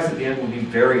 these guys at the end will be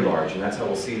very large, and that's how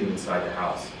we'll see them inside the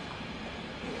house.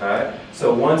 Okay?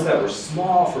 So ones that were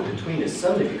small for between us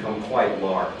suddenly become quite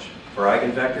large for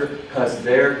eigenvector because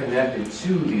they're connected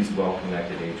to these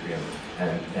well-connected atrium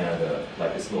and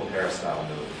like this little peristyle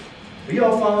node. Are you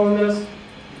all following this?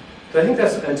 So I think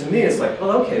that's, and to me it's like,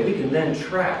 well, okay, we can then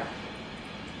track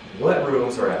what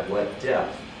rooms are at what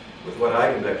depth with what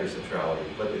eigenvector centrality,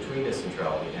 but between this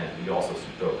centrality and you also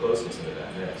throw closeness into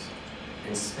that mix.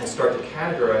 And start to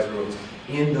categorize rooms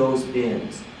in those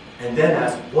bins and then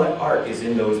ask what art is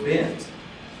in those bins.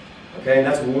 Okay, and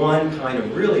that's one kind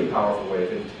of really powerful way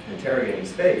of interrogating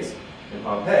space in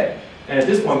Pompeii. And at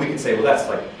this point we can say, well, that's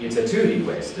like, it's a 2D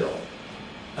way still.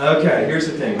 Okay, here's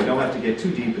the thing, we don't have to get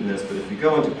too deep in this, but if you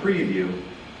go into preview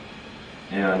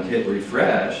and hit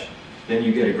refresh, then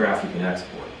you get a graph you can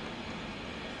export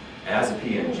as a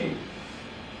PNG.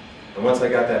 And once I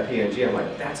got that PNG, I'm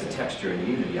like, that's a texture in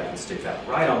Unity. I can stick that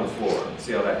right on the floor.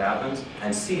 See how that happens?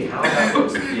 And see how that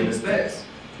looks in the space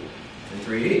in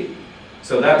 3D.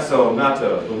 So not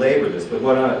to belabor this, but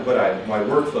my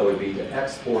workflow would be to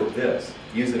export this,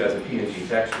 use it as a PNG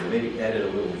texture, maybe edit a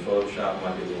little in Photoshop,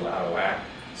 might be a little out of whack,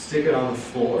 stick it on the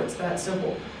floor. It's that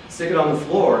simple. Stick it on the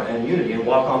floor in Unity and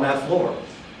walk on that floor.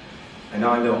 And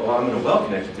now I know, well, I'm in a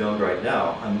well-connected node right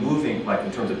now. I'm moving, like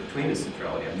in terms of between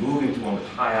centrality, I'm moving to one with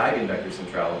high eigenvector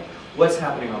centrality. What's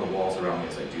happening on the walls around me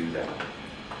as I do that?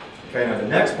 Okay, now the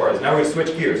next part is, now we're going to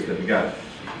switch gears because we got,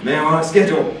 man, we're on a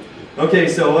schedule. Okay,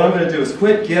 so what I'm going to do is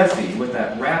quit Gephi with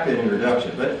that rapid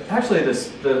introduction. But actually,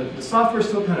 the software is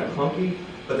still kind of clunky,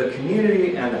 but the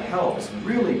community and the help is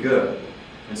really good.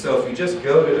 And so if you just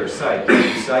go to their site,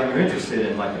 decide you're interested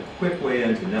in like a quick way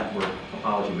into network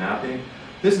topology mapping,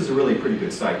 this is a really pretty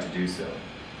good site to do so.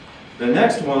 The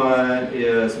next one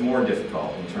is more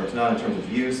difficult, not in terms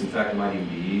of use. In fact, it might even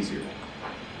be easier.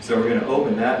 So we're going to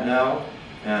open that now.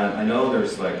 And I know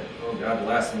there's like, oh God, the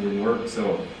last one didn't work,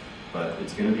 but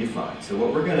it's going to be fine. So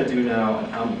what we're going to do now,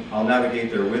 and I'll navigate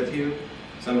there with you.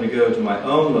 So I'm going to go to my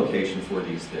own location for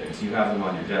these things. You have them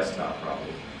on your desktop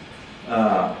probably.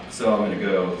 So I'm going to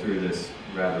go through this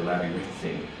rather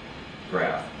labyrinthine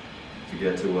graph to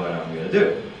get to what I'm going to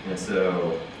do. And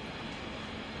so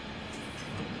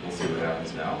we'll see what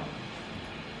happens now.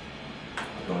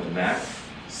 I'll go into Mac,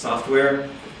 Software,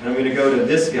 and I'm going to go to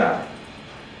this guy.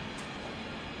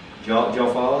 Did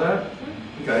y'all follow that?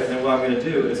 Okay, then what I'm going to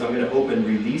do is I'm going to open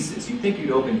releases. You think you'd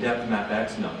open depth map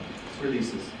X? No, it's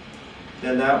releases.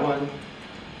 Then that one,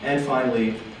 and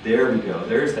finally, there we go.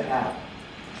 There's the app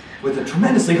with a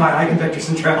tremendously high eigenvector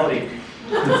centrality.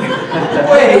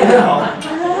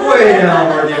 way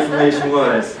down where the information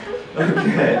was.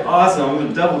 Okay, awesome. I'm going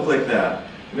to double click that.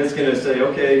 And it's going to say,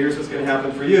 okay, here's what's going to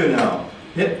happen for you now.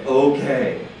 Hit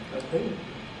OK.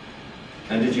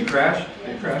 And did you crash?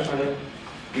 Did you crash on it?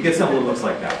 You get something that looks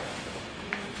like that.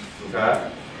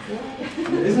 Okay?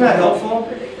 Isn't that helpful?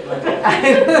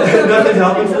 Nothing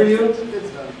helping for you?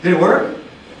 Did it work?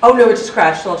 Oh no, it just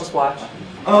crashed, so I'll just watch.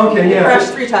 Oh, okay, yeah. It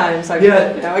crashed 3 times. I give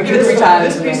it 3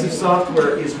 times. This piece of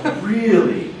software is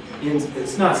really,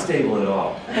 it's not stable at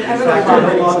all. In I fact,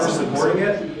 they're no longer supporting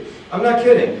it. I'm not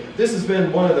kidding. This has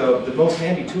been one of the most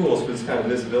handy tools for this kind of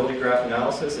visibility graph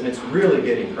analysis, and it's really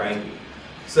getting cranky.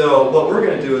 So what we're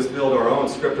going to do is build our own,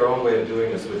 script our own way of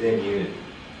doing this within Unity,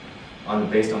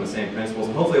 based on the same principles.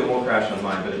 And hopefully it won't crash on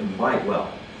mine, but it might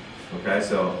well. Okay,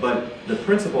 so, but the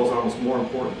principles are almost more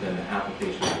important than the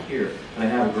application over here. And I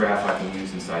have a graph I can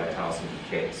use inside the house in the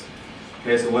case.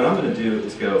 Okay, so what I'm going to do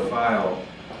is go File,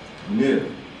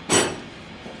 New.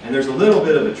 And there's a little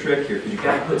bit of a trick here, because you've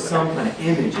got to put some kind of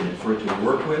image in it for it to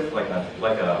work with, like a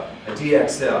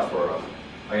DXF or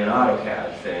like an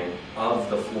AutoCAD thing of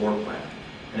the floor plan.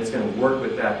 And it's going to work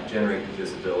with that to generate the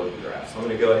visibility graph. So I'm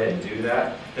going to go ahead and do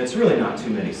that. And it's really not too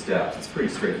many steps. It's pretty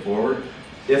straightforward,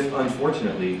 if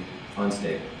unfortunately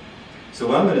unstable. So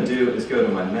what I'm going to do is go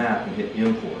to my map and hit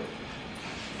Import.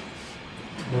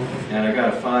 And I've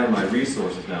got to find my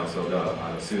resources now, so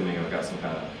I'm assuming I've got some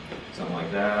kind of something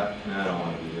like that. And I don't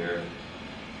want to be there.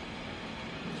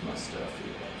 Here's my stuff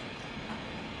here.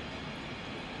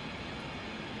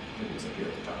 Maybe it's up here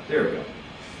at the top. There we go.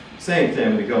 Same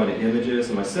thing, we go into images,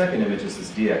 and my second image is this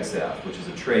DXF, which is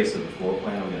a trace of the floor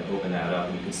plan. I'm going to open that up,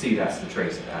 and you can see that's the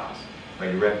trace of the house.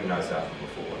 Right? You recognize that from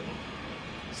before.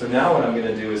 So now what I'm going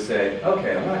to do is say,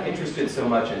 okay, I'm not interested so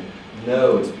much in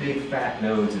nodes, big fat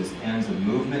nodes as ends of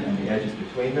movement and the edges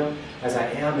between them, as I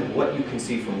am in what you can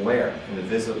see from where, in the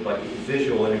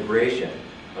visual integration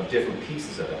of different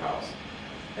pieces of the house.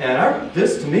 And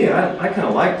this, to me, I kind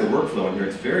of like the workflow in here.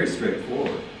 It's very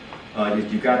straightforward.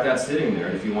 You've got that sitting there,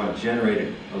 and if you want to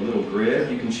generate a little grid,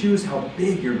 you can choose how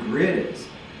big your grid is.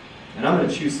 And I'm going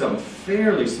to choose something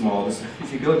fairly small.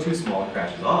 If you go too small, it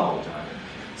crashes all the time.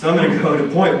 So I'm going to go to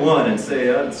 0.1 and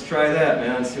say, let's try that,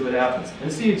 man, and see what happens.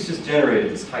 And see, it's just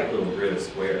generated this tight little grid of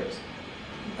squares.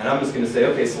 And I'm just going to say,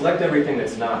 okay, select everything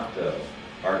that's not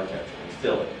architecture and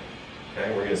fill it. Okay,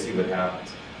 we're going to see what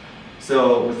happens.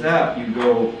 So with that, you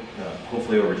go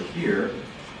hopefully over to here,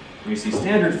 and you see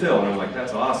standard fill, and I'm like,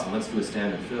 that's awesome, let's do a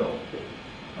standard fill.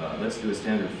 Let's do a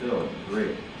standard fill,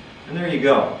 great. And there you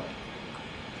go.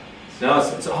 So now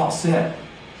it's all set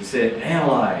to say,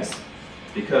 analyze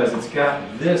because it's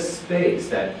got this space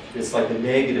that it's like the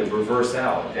negative reverse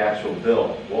out of the actual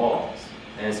built walls.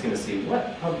 And it's going to see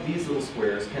what of these little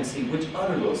squares can see which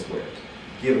other little squares,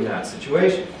 given that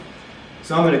situation.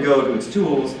 So I'm going to go to its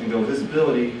tools and go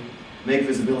visibility, make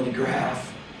visibility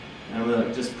graph, and I'm going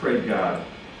to just pray to God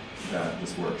that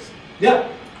this works.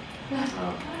 Yeah.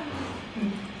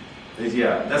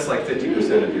 Yeah, that's like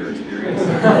 50% of your experience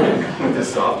with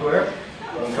this software.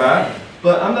 Okay,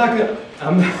 but I'm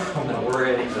not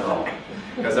worrying at all,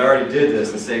 because I already did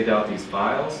this and saved out these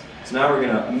files. So now we're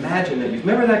going to imagine that you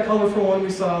remember that colorful one we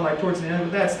saw like towards the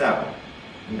end. That's that one.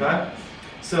 Okay,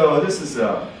 so this is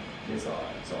it's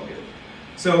all good.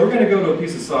 So we're going to go to a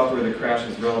piece of software that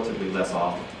crashes relatively less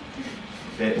often.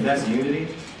 Okay, and that's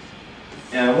Unity.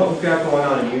 And what we've got going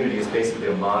on in Unity is basically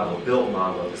a model, a built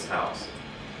model of this house.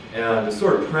 And the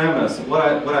sort of premise, what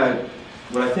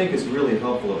I think is really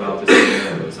helpful about this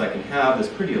scenario is I can have this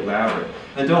pretty elaborate.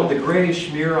 And the gray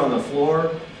smear on the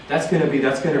floor, that's going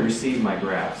to receive my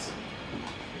graphs.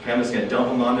 Okay, I'm just going to dump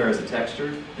them on there as a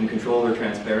texture and control their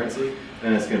transparency,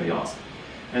 and it's going to be awesome.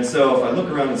 And so if I look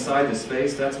around inside this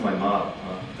space, that's my model,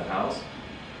 the house.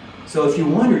 So if you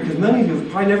wonder, because many of you have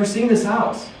probably never seen this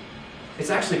house, it's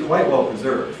actually quite well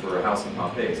preserved for a house in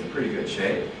Pompeii. It's in pretty good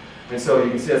shape. And so you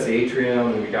can see that's the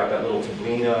atrium, and we got that little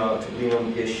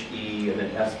tablinum-ish E, and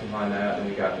then S behind that, and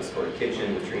we got this sort of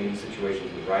kitchen, latrine situation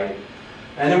to the right.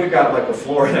 And then we've got like a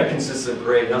floor that consists of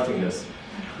gray nothingness.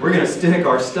 We're going to stick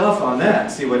our stuff on that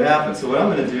and see what happens. So what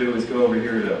I'm going to do is go over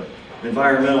here to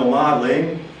environmental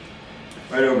modeling,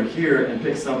 right over here, and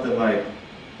pick something like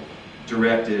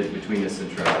directed between the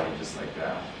centrality, just like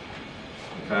that.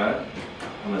 Okay?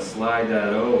 I'm going to slide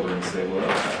that over and say, well,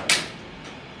 okay.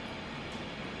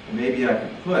 Maybe I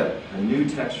can put a new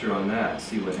texture on that and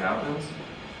see what happens.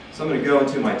 So I'm going to go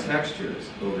into my textures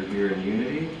over here in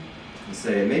Unity and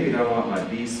say, maybe I want my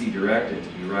BC directed to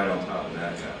be right on top of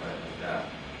that guy, right like that.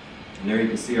 And there you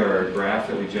can see our graph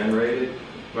that we generated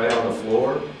right on the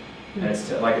floor. And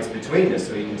it's like it's between this,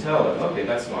 so you can tell that, okay,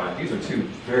 that's fine. These are two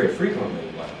very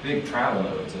frequently like big travel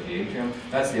nodes of the atrium.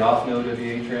 That's the off node of the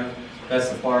atrium. That's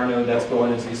the far node that's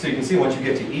going into. So you can see once you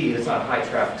get to E, it's not a high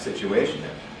traffic situation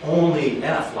there. Only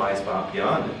F lies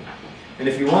beyond it. And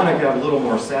if you want to have a little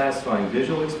more satisfying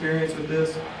visual experience with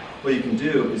this, what you can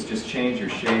do is just change your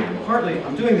shading. Partly,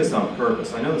 I'm doing this on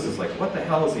purpose. I know this is like, what the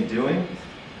hell is he doing?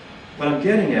 What I'm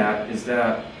getting at is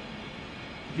that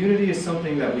Unity is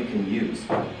something that we can use.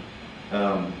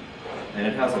 And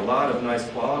it has a lot of nice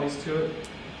qualities to it.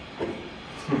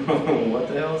 What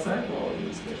the hell is that quality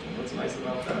discussion? What's nice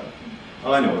about that?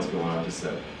 Oh, I know what's going on, just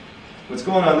said it. What's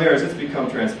going on there is it's become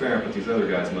transparent, but these other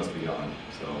guys must be on.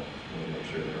 So let me make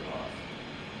sure they're off.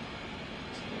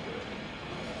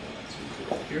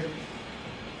 Here.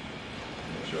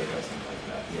 Make sure I got something like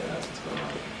that. Yeah, that's what's going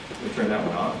on. Let me turn that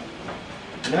one off.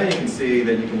 Now you can see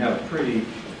that you can have a pretty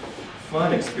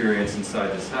fun experience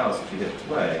inside this house if you hit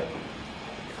play.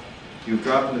 You've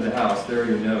dropped into the house, there are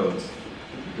your nodes.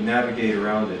 You can navigate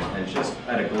around it and just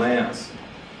at a glance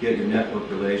get your network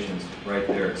relations right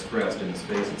there expressed in the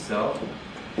space itself,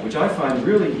 which I find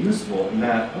really useful in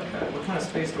that, okay, what kind of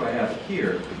space do I have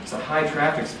here? It's a high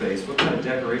traffic space. What kind of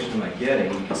decoration am I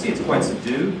getting? You can see it's quite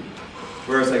subdued.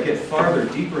 Whereas I get farther,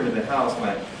 deeper into the house,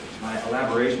 my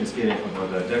elaboration is getting, or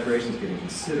the decoration is getting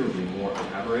considerably more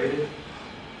elaborated.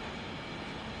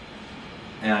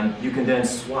 And you can then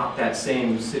swap that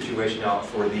same situation out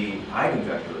for the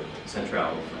eigenvector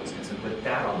centrality, for instance, and put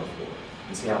that on the floor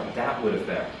and see how that would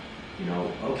affect, you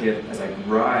know, okay, as I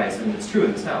rise, and it's true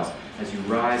in this house, as you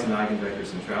rise in eigenvector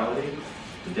centrality,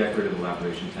 the decorative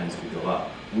elaboration tends to go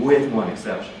up, with one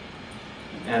exception.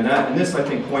 And this, I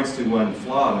think, points to one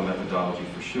flaw in the methodology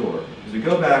for sure. As we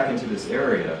go back into this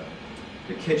area,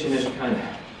 the kitchen-ish kind of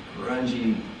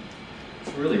grungy,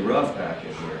 it's really rough back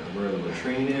in here, where the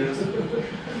latrine is,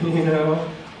 you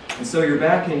know? And so you're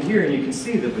back in here, and you can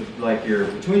see that like your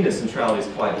betweenness centrality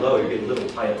is quite low. You're getting little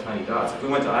tiny dots. If we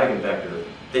went to eigenvector,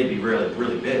 they'd be really,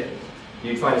 really big.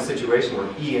 You'd find a situation where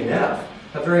E and F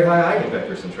have very high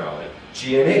eigenvector centrality.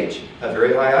 G and H have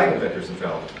very high eigenvector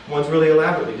centrality. One's really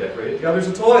elaborately decorated, the other's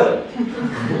a toilet.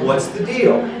 What's the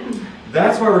deal?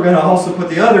 That's why we're going to also put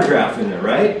the other graph in there,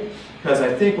 right? Because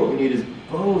I think what we need is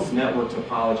both network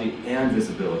topology and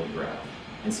visibility graph,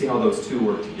 and see how those two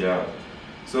work together.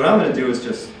 So what I'm going to do is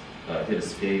just hit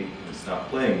escape and stop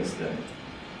playing this thing.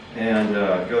 And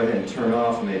go ahead and turn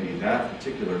off maybe that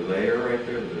particular layer right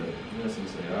there. And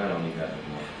say, oh, I don't need that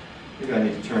anymore. Maybe I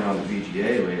need to turn on the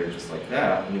VGA layer just like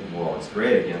that. And well, it's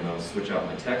gray again. I'll switch out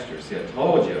my texture. See, I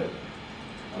told you.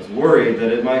 I was worried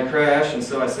that it might crash, and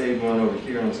so I saved one over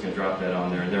here. I'm just going to drop that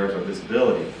on there, and there's our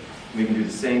visibility. We can do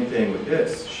the same thing with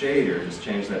this shader, just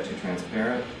change that to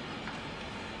transparent,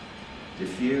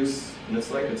 diffuse, and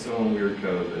it's like its own weird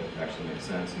code that actually makes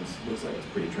sense, and it looks like it's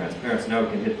pretty transparent. So now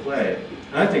we can hit play,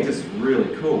 and I think this is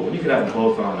really cool, and you could have them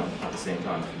both on at the same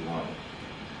time if you want.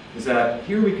 Is that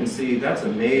here we can see that's a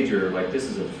major, like this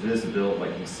is a visibility,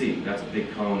 like you can see, that's a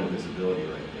big cone of visibility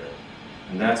right there.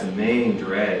 And that's a main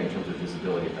drag in terms of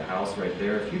visibility of the house right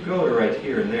there. If you go to right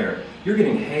here and there, you're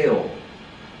getting hailed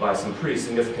by some pretty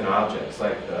significant objects.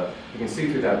 Like you can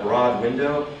see through that broad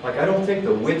window, like I don't think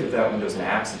the width of that window is an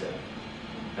accident.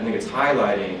 I think it's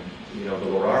highlighting, you know, the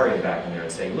Lorarian back in there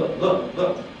and saying, look, look,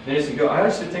 look. And as you go, I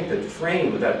actually think the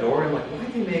frame with that door, I'm like, why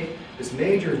did they make this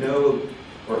major node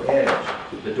or edge,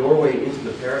 the doorway into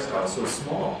the peristyle, so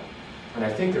small? And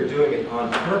I think they're doing it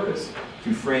on purpose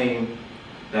to frame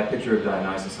that picture of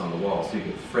Dionysus on the wall. So you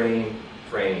can frame,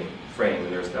 frame, frame,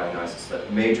 and there's Dionysus,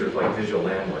 that major like visual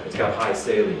landmark. It's got high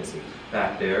saliency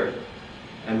back there.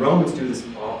 And Romans do this,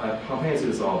 Pompeians do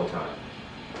this all the time.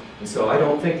 And so I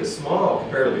don't think the small,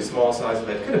 comparatively small size of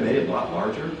that could have made it a lot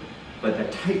larger, but the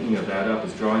tightening of that up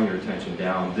is drawing your attention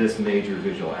down this major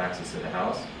visual axis of the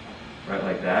house, right,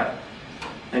 like that.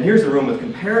 And here's a room with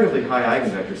comparatively high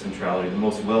eigenvector centrality, the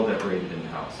most well-decorated in the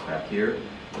house, back here.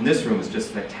 And this room is just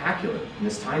spectacular in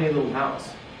this tiny little house.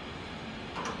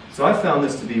 So I found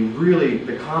this to be really,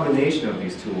 the combination of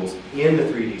these tools in the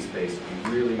 3D space to be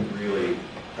really, really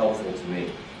helpful to me.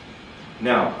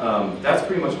 Now, that's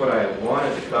pretty much what I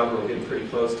wanted to cover. We're getting pretty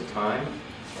close to time.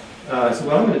 So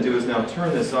what I'm going to do is now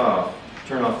turn this off,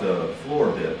 turn off the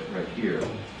floor bit right here,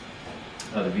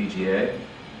 the VGA,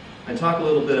 and talk a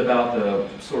little bit about the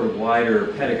sort of wider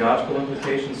pedagogical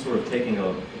implications, sort of taking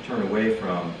a turn away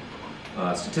from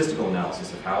statistical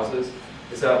analysis of houses.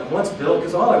 Is that once built,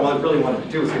 because all I really wanted to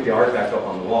do was get the artifact up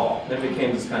on the wall. Then it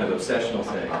became this kind of obsessional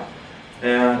thing.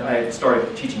 And I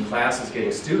started teaching classes,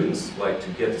 getting students like to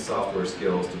get the software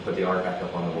skills to put the artifact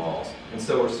up on the walls. And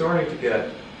so we're starting to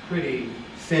get pretty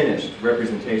finished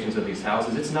representations of these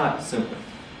houses. It's not simple.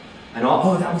 And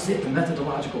oh, that was it, the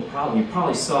methodological problem. You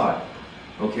probably saw it.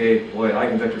 Okay, boy,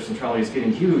 eigenvector centrality is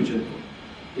getting huge. And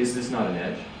is this not an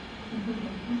edge?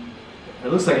 It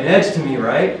looks like an edge to me,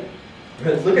 right?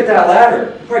 Look at that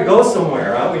ladder. It probably goes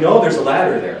somewhere, huh? We know there's a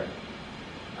ladder there.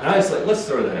 And I was like, let's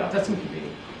throw that out. That's inconvenient.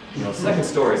 You know, second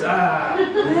stories, right?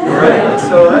 And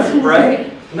so that's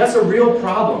right. And that's a real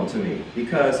problem to me,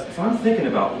 because if I'm thinking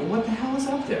about, well, what the hell is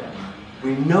up there?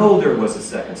 We know there was a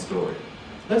second story.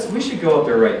 We should go up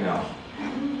there right now.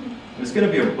 It's going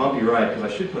to be a bumpy ride, because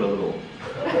I should put a little,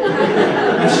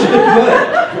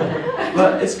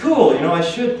 but it's cool, you know, I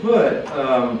should put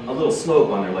a little slope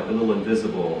on there, like a little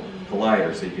invisible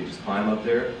collider, so you could just climb up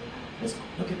there.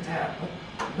 Look at that.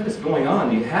 What is going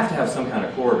on? You have to have some kind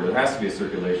of corridor. There has to be a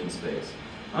circulation space.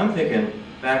 I'm thinking,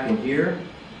 back in here,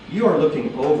 you are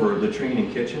looking over latrine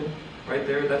and kitchen, right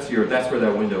there. That's where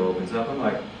that window opens up. I'm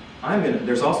like,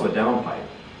 there's also a downpipe.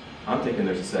 I'm thinking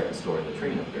there's a second story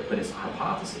latrine up there, but it's a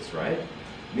hypothesis, right?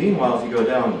 Meanwhile, if you go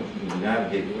down, you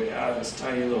navigate your way out of this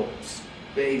tiny little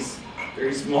space,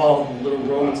 very small, little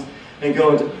rooms, and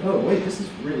go into, oh wait, this is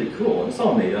really cool. And it's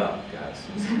all made up, guys.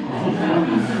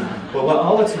 But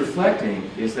all it's reflecting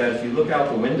is that if you look out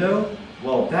the window,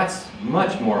 well, that's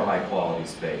much more high quality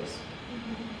space.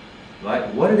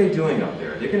 Right? What are they doing up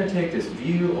there? They're going to take this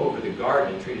view over the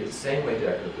garden and treat it the same way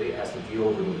decoratively as the view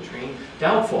over the latrine?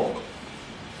 Doubtful.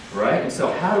 Right? And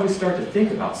so how do we start to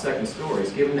think about second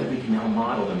stories, given that we can now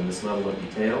model them in this level of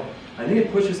detail? I think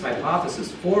it pushes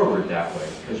hypothesis forward that way,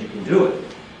 because you can do it.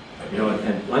 You know,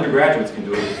 and undergraduates can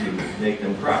do it if you make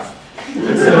them cry.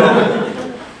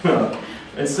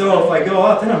 And so if I go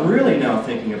up, then I'm really now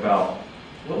thinking about,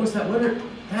 what was that?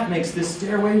 That makes this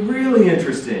stairway really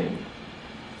interesting.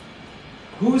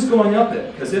 Who's going up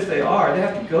it? Because if they are, they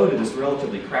have to go to this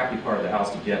relatively crappy part of the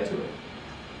house to get to it.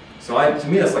 So to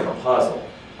me, that's like a puzzle.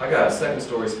 I got a second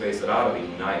story space that ought to be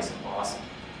nice and awesome.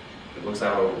 It looks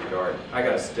out over the garden. I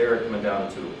got a stair coming down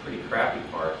into a pretty crappy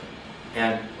part.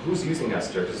 And who's using that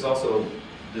stair? Because there's also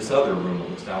this other room that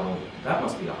looks down over. That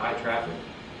must be a high traffic.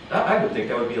 I would think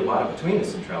that would be a lot of between the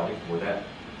centrality for that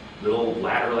little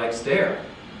ladder-like stair.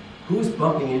 Who's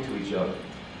bumping into each other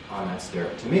on that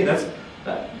stair? To me,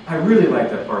 I really like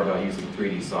that part about using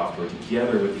 3D software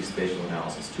together with these spatial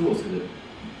analysis tools, because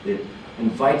it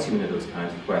invites you into those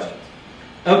kinds of questions.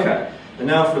 Okay, and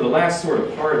now for the last sort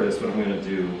of part of this, what I'm going to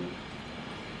do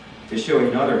is show you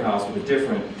another house with a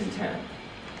different intent.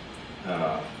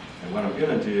 And what I'm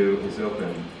going to do is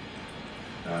open,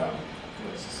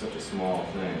 it's such a small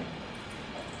thing.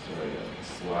 Sorry, to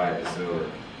slide this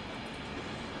over.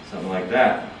 Something like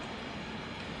that.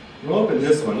 We'll open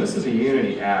this one. This is a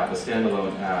Unity app, a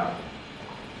standalone app.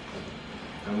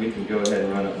 and we can go ahead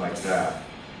and run it like that.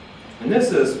 And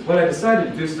this is, what I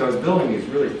decided to do, so I was building these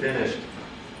really finished,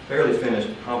 fairly finished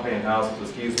Pompeian houses,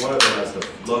 was to use one of them as the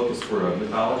locus for a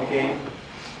mythology game.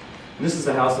 And this is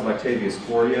the house of Octavius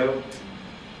Cordio.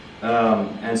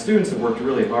 And students have worked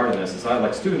really hard on this. As I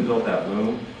like, student built that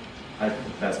loom. I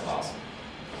think that's awesome.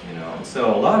 You know, and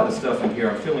so a lot of the stuff in here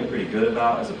I'm feeling pretty good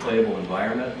about as a playable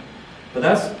environment. But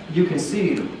that's, you can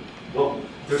see, well,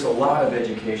 there's a lot of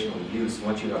educational use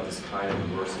once you have this kind of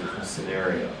immersive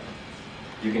scenario.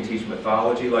 You can teach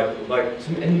mythology,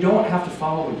 and you don't have to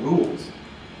follow the rules.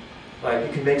 Like,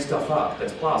 you can make stuff up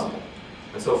that's plausible.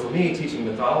 And so for me, teaching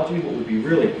mythology, what would be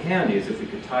really handy is if we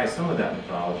could tie some of that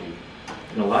mythology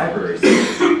in a library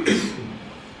setting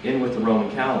in with the Roman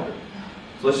calendar.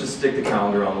 So let's just stick the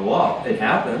calendar on the wall. It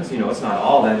happens, you know, it's not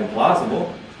all that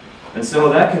implausible. And so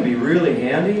that can be really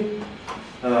handy.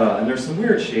 And there's some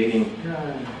weird shading.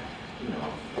 You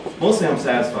know, mostly I'm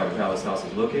satisfied with how this house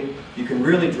is looking. You can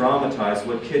really dramatize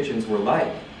what kitchens were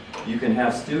like. You can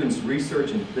have students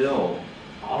research and build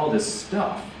all this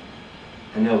stuff.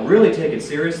 And they'll really take it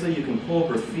seriously. You can pull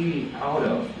graffiti out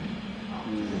of,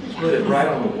 put it right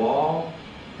on the wall,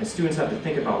 and students have to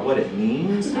think about what it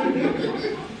means.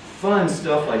 Fun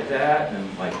stuff like that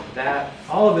and like that.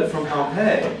 All of it from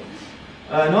Pompeii.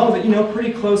 And all of it, you know,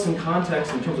 pretty close in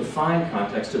context, in terms of fine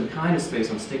context, to the kind of space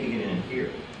I'm sticking it in here.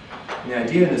 And the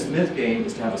idea in this myth game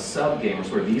is to have a sub-game, or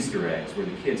sort of Easter eggs, where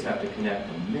the kids have to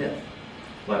connect the myth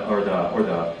or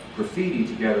the graffiti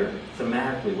together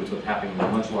thematically with what's happening in a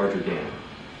much larger game.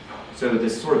 So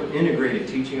this sort of integrated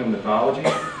teaching of mythology,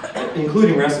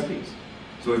 including recipes.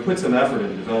 So we put some effort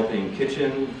into developing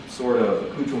kitchen sort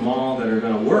of accoutrements that are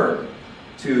going to work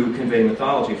to convey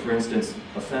mythology. For instance,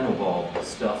 a fennel ball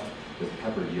stuffed with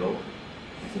peppered yolk.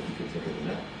 I think you could think of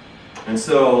that. And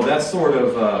so that's sort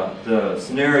of the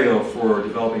scenario for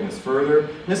developing this further.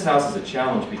 And this house is a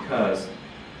challenge because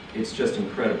it's just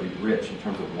incredibly rich in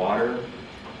terms of water,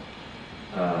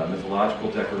 mythological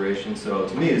decoration. So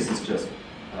to me, this is just,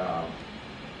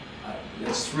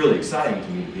 it's really exciting to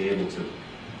me to be able to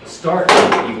start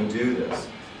to even do this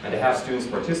and to have students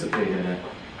participate in it.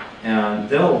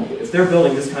 And if they're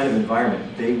building this kind of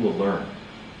environment, they will learn.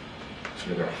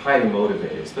 You know, they're highly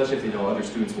motivated, especially if they know other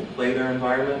students will play their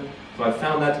environment. So I've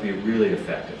found that to be really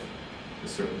effective in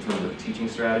terms of teaching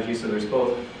strategy. So there's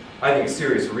both, I think, a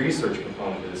serious research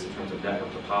component to this in terms of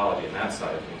network topology and that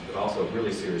side of things, but also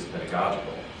really serious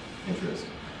pedagogical interest.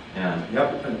 And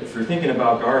yep, if you're thinking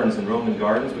about gardens and Roman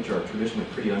gardens, which are traditionally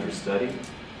pretty understudied,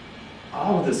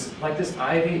 all of this, like this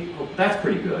ivy, well, that's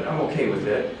pretty good. I'm okay with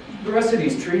it. The rest of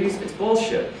these trees, it's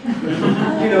bullshit. You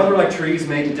know, they're like trees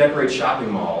made to decorate shopping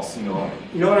malls. You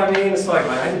know what I mean? It's like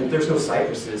there's no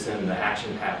cypresses in the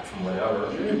action pack from whatever.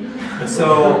 And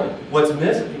so what's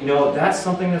missing, you know, that's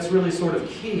something that's really sort of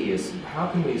key. Is how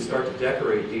can we start to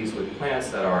decorate these with plants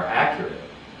that are accurate?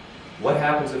 What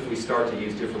happens if we start to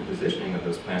use different positioning of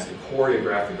those plants to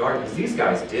choreograph the garden? Because these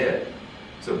guys did.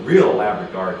 It's a real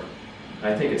elaborate garden.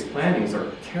 And I think its plantings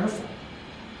are careful.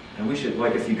 And we should,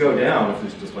 like, if you go down, if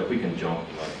it's just like, we can jump,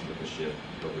 like, with the ship,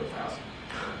 go real fast.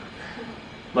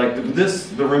 Like,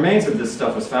 the remains of this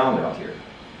stuff was found out here.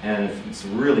 And it's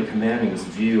really commanding this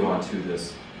view onto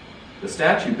this. The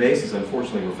statue bases,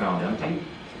 unfortunately, were found empty.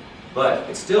 But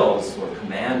it still is sort of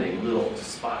commanding little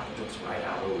spot that looks right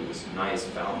out over this nice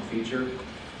fountain feature.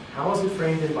 How is it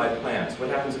framed in by plants? What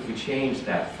happens if we change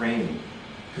that framing?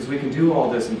 Because we can do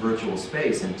all this in virtual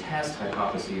space and test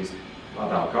hypotheses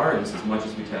about gardens as much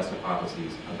as we test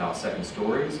hypotheses about second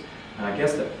stories. And I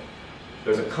guess that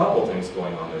there's a couple things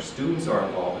going on there. Students are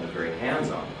involved in a very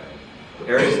hands-on way.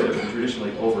 Areas that have been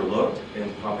traditionally overlooked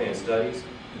in Pompeian studies,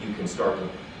 you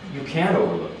can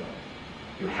overlook them.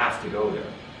 You have to go there.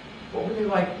 What were they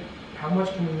like? How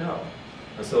much can we know?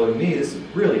 And so to me, this is a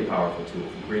really powerful tool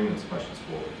for bringing those questions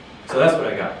forward. So that's what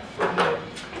I got for today.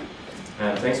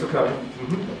 And thanks for coming.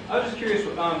 I was just curious,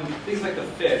 things like the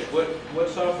fish, what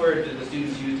software did the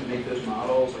students use to make those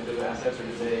models, like those assets, or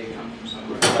did they come from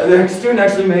somewhere? The student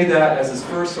actually made that as his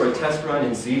first sort of test run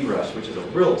in ZBrush, which is a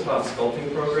real tough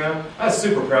sculpting program. I was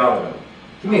super proud of him.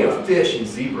 He made a fish in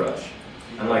ZBrush.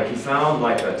 And like he found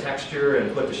like a texture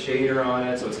and put the shader on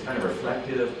it so it's kind of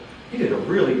reflective. He did a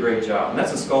really great job. And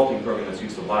that's a sculpting program that's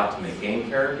used a lot to make game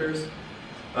characters.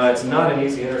 It's not an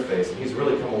easy interface, and he's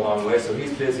really come a long way. So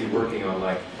he's busy working on,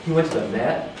 like, he went to the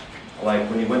Met, like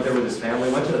when he went there with his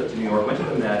family, went to New York, went to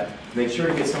the Met, made sure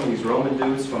to get some of these Roman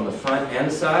dudes from the front and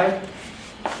the side,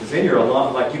 because then you're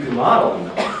like, you can model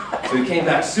them now. So he came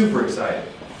back super excited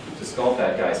to sculpt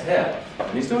that guy's head,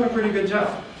 and he's doing a pretty good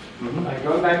job.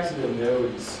 Going back to the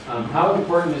nodes, how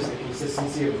important is the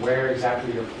consistency of where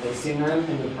exactly you're placing them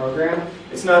in the program?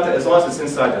 It's not that, as long as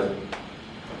it's inside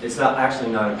it's not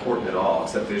actually not important at all,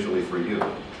 except visually for you.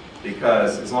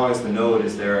 Because as long as the node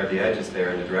is there, the edge is there,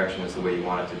 and the direction is the way you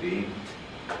want it to be.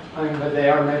 But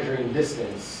they are measuring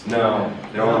distance. No,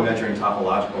 they're only measuring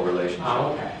topological relationship.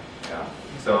 Oh, okay. Yeah.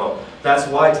 So that's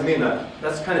why, to me,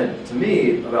 that's kind of, to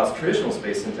me, about traditional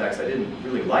space syntax, I didn't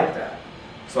really like that.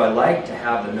 So I like to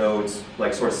have the nodes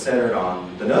like sort of centered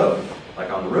on the node, like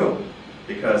on the room,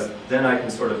 because then I can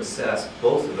sort of assess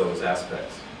both of those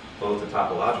aspects, both the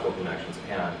topological connections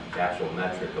and the actual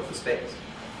metric of the space.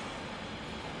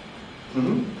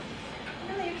 I'm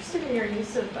really interested in your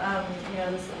use of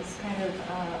this kind of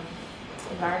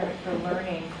environment for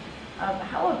learning.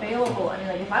 How available? I mean,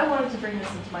 like if I wanted to bring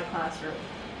this into my classroom,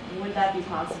 would that be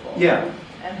possible? Yeah.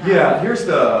 Yeah, here's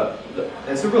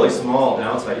it's a really small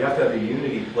downside. You have to have a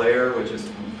Unity player, which is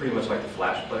pretty much like the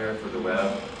Flash player for the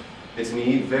web. It's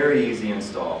an very easy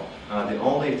install. The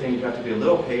only thing, you have to be a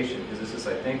little patient, because this is,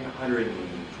 I think,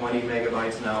 120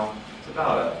 megabytes now. It's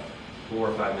about a 4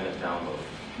 or 5 minute download.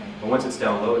 Okay. But once it's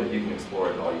downloaded, you can explore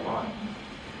it all you want.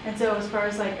 And so as far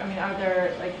as like, I mean, are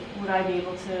there, like, would I be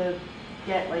able to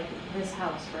get like this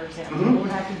house, for example? Or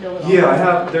would I have to build it all?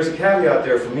 Yeah, there's a caveat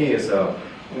there for me,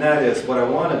 and that is what I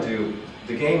want to do.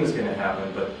 The game is going to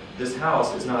happen, but this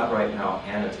house is not right now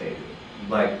annotated.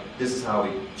 Like, this is how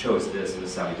we chose this, and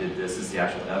this is how we did this. This is the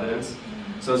actual evidence.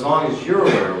 So as long as you're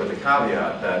aware, with the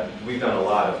caveat that we've done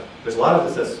there's a lot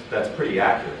of this that's pretty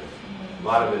accurate. A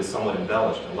lot of it is somewhat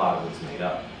embellished, a lot of it is made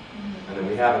up. And then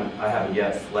I haven't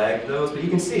yet flagged those, but you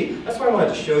can see, that's why I wanted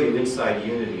to show you inside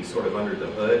Unity, sort of under the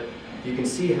hood. You can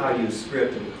see how you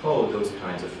script and code those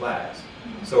kinds of flags.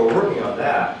 So we're working on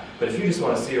that, but if you just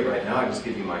want to see it right now, I can just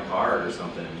give you my card or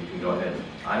something, and you can go ahead.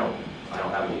 I don't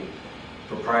have any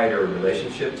proprietary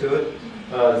relationship to it.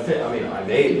 I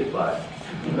made it, but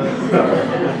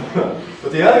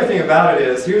but the other thing about it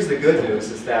is, here's the good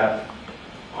news, is that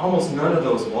almost none of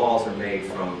those walls are made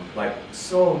from, like,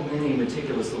 so many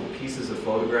meticulous little pieces of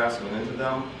photographs went into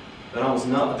them, that almost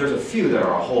none, there's a few that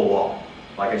are a whole wall.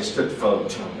 Like, I just took the photo,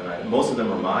 and most of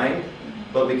them are mine,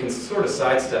 but we can sort of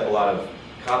sidestep a lot of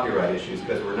copyright issues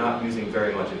because we're not using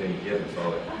very much of any given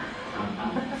photo.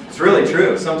 It's really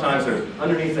true. Sometimes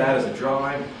underneath that is a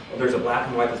drawing. There's a black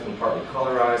and white that's been partly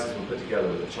colorized, that's been put together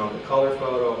with a chunk of color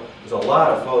photo. There's a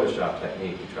lot of Photoshop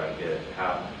technique to try to get it to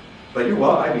happen. But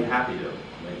I'd be happy to.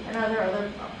 And are there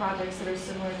other projects that are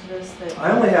similar to this?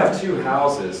 I only have 2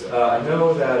 houses. I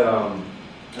know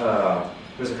that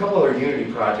there's a couple other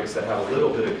Unity projects that have a little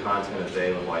bit of content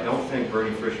available. I don't think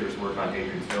Bernie Fisher's work on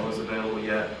Hadrian's Mill is available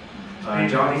yet.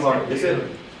 John Clark, is it?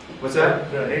 What's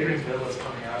that? The Hadrian's Mill is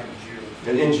coming out in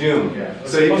June. In June? Yeah.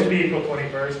 It's So supposed to be April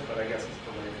 21st, but I guess it's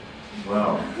delayed.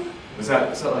 Wow. Is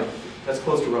that like, that's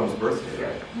close to Rome's birthday,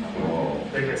 right? Oh.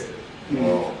 They missed it.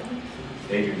 Oh.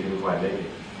 Adrian didn't quite make it.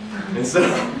 And so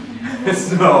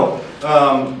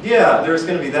yeah, there's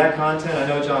going to be that content. I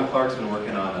know John Clark's been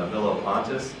working on Villa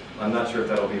Pontus. I'm not sure if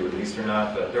that'll be released or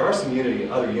not, but there are some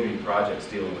other Unity projects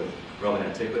dealing with Roman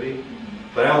antiquity.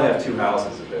 But I only have 2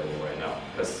 houses available right now,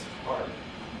 because it's hard.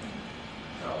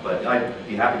 But I'd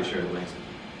be happy to share the links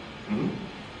with you.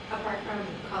 Apart from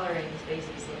coloring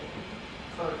spaces with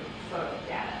photo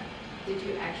data, did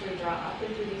you actually draw up the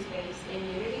 3D space in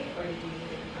Unity, or did you use a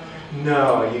different program?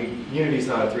 No, Unity's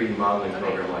not a 3D modeling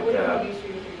program like that. What do you use for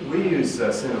your 3D We use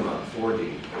Cinema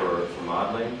 4D for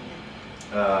modeling.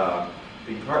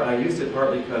 I used it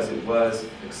partly because it was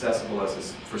accessible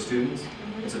for students.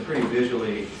 It's a pretty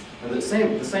visually, and the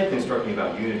same thing struck me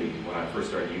about Unity when I first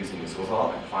started using this. It was all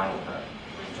like Final Cut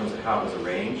in terms of how it was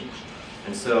arranged.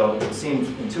 And so it seemed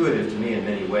intuitive to me in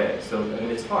many ways. So, I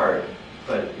mean, it's hard,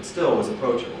 but it still was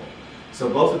approachable. So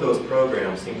both of those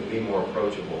programs seemed to be more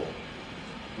approachable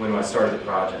when I started the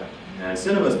project. And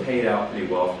Cinema's paid out pretty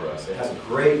well for us. It has a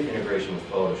great integration with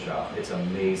Photoshop. It's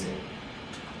amazing.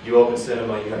 You open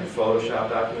Cinema, you have your Photoshop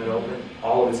document open,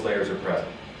 all of its layers are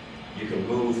present. You can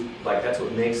move, like that's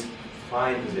what makes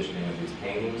fine positioning of these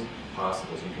paintings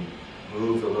possible. So you can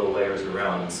move the little layers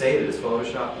around and save it as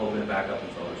Photoshop, open it back up in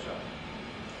Photoshop.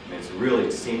 I mean, it's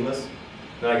really seamless.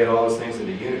 Then I get all those things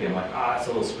into Unity. I'm like, it's a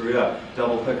little screwed up.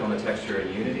 Double click on the texture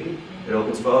in Unity, it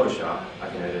opens Photoshop. I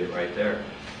can edit it right there.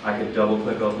 I could double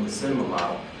click open the Cinema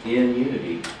model in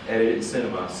Unity, edit it in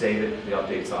Cinema, save it, the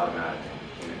update's automatic.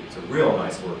 It's a real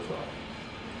nice workflow.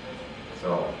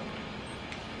 So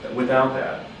without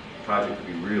that, the project would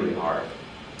be really hard.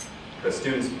 Because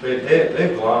students,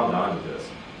 they've glommed onto this.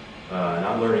 And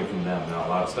I'm learning from them now a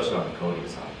lot, especially on the coding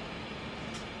side.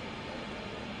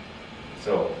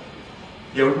 So,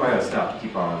 yeah, we probably got to stop to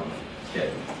keep on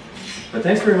schedule. But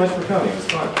thanks very much for coming, it was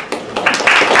fun.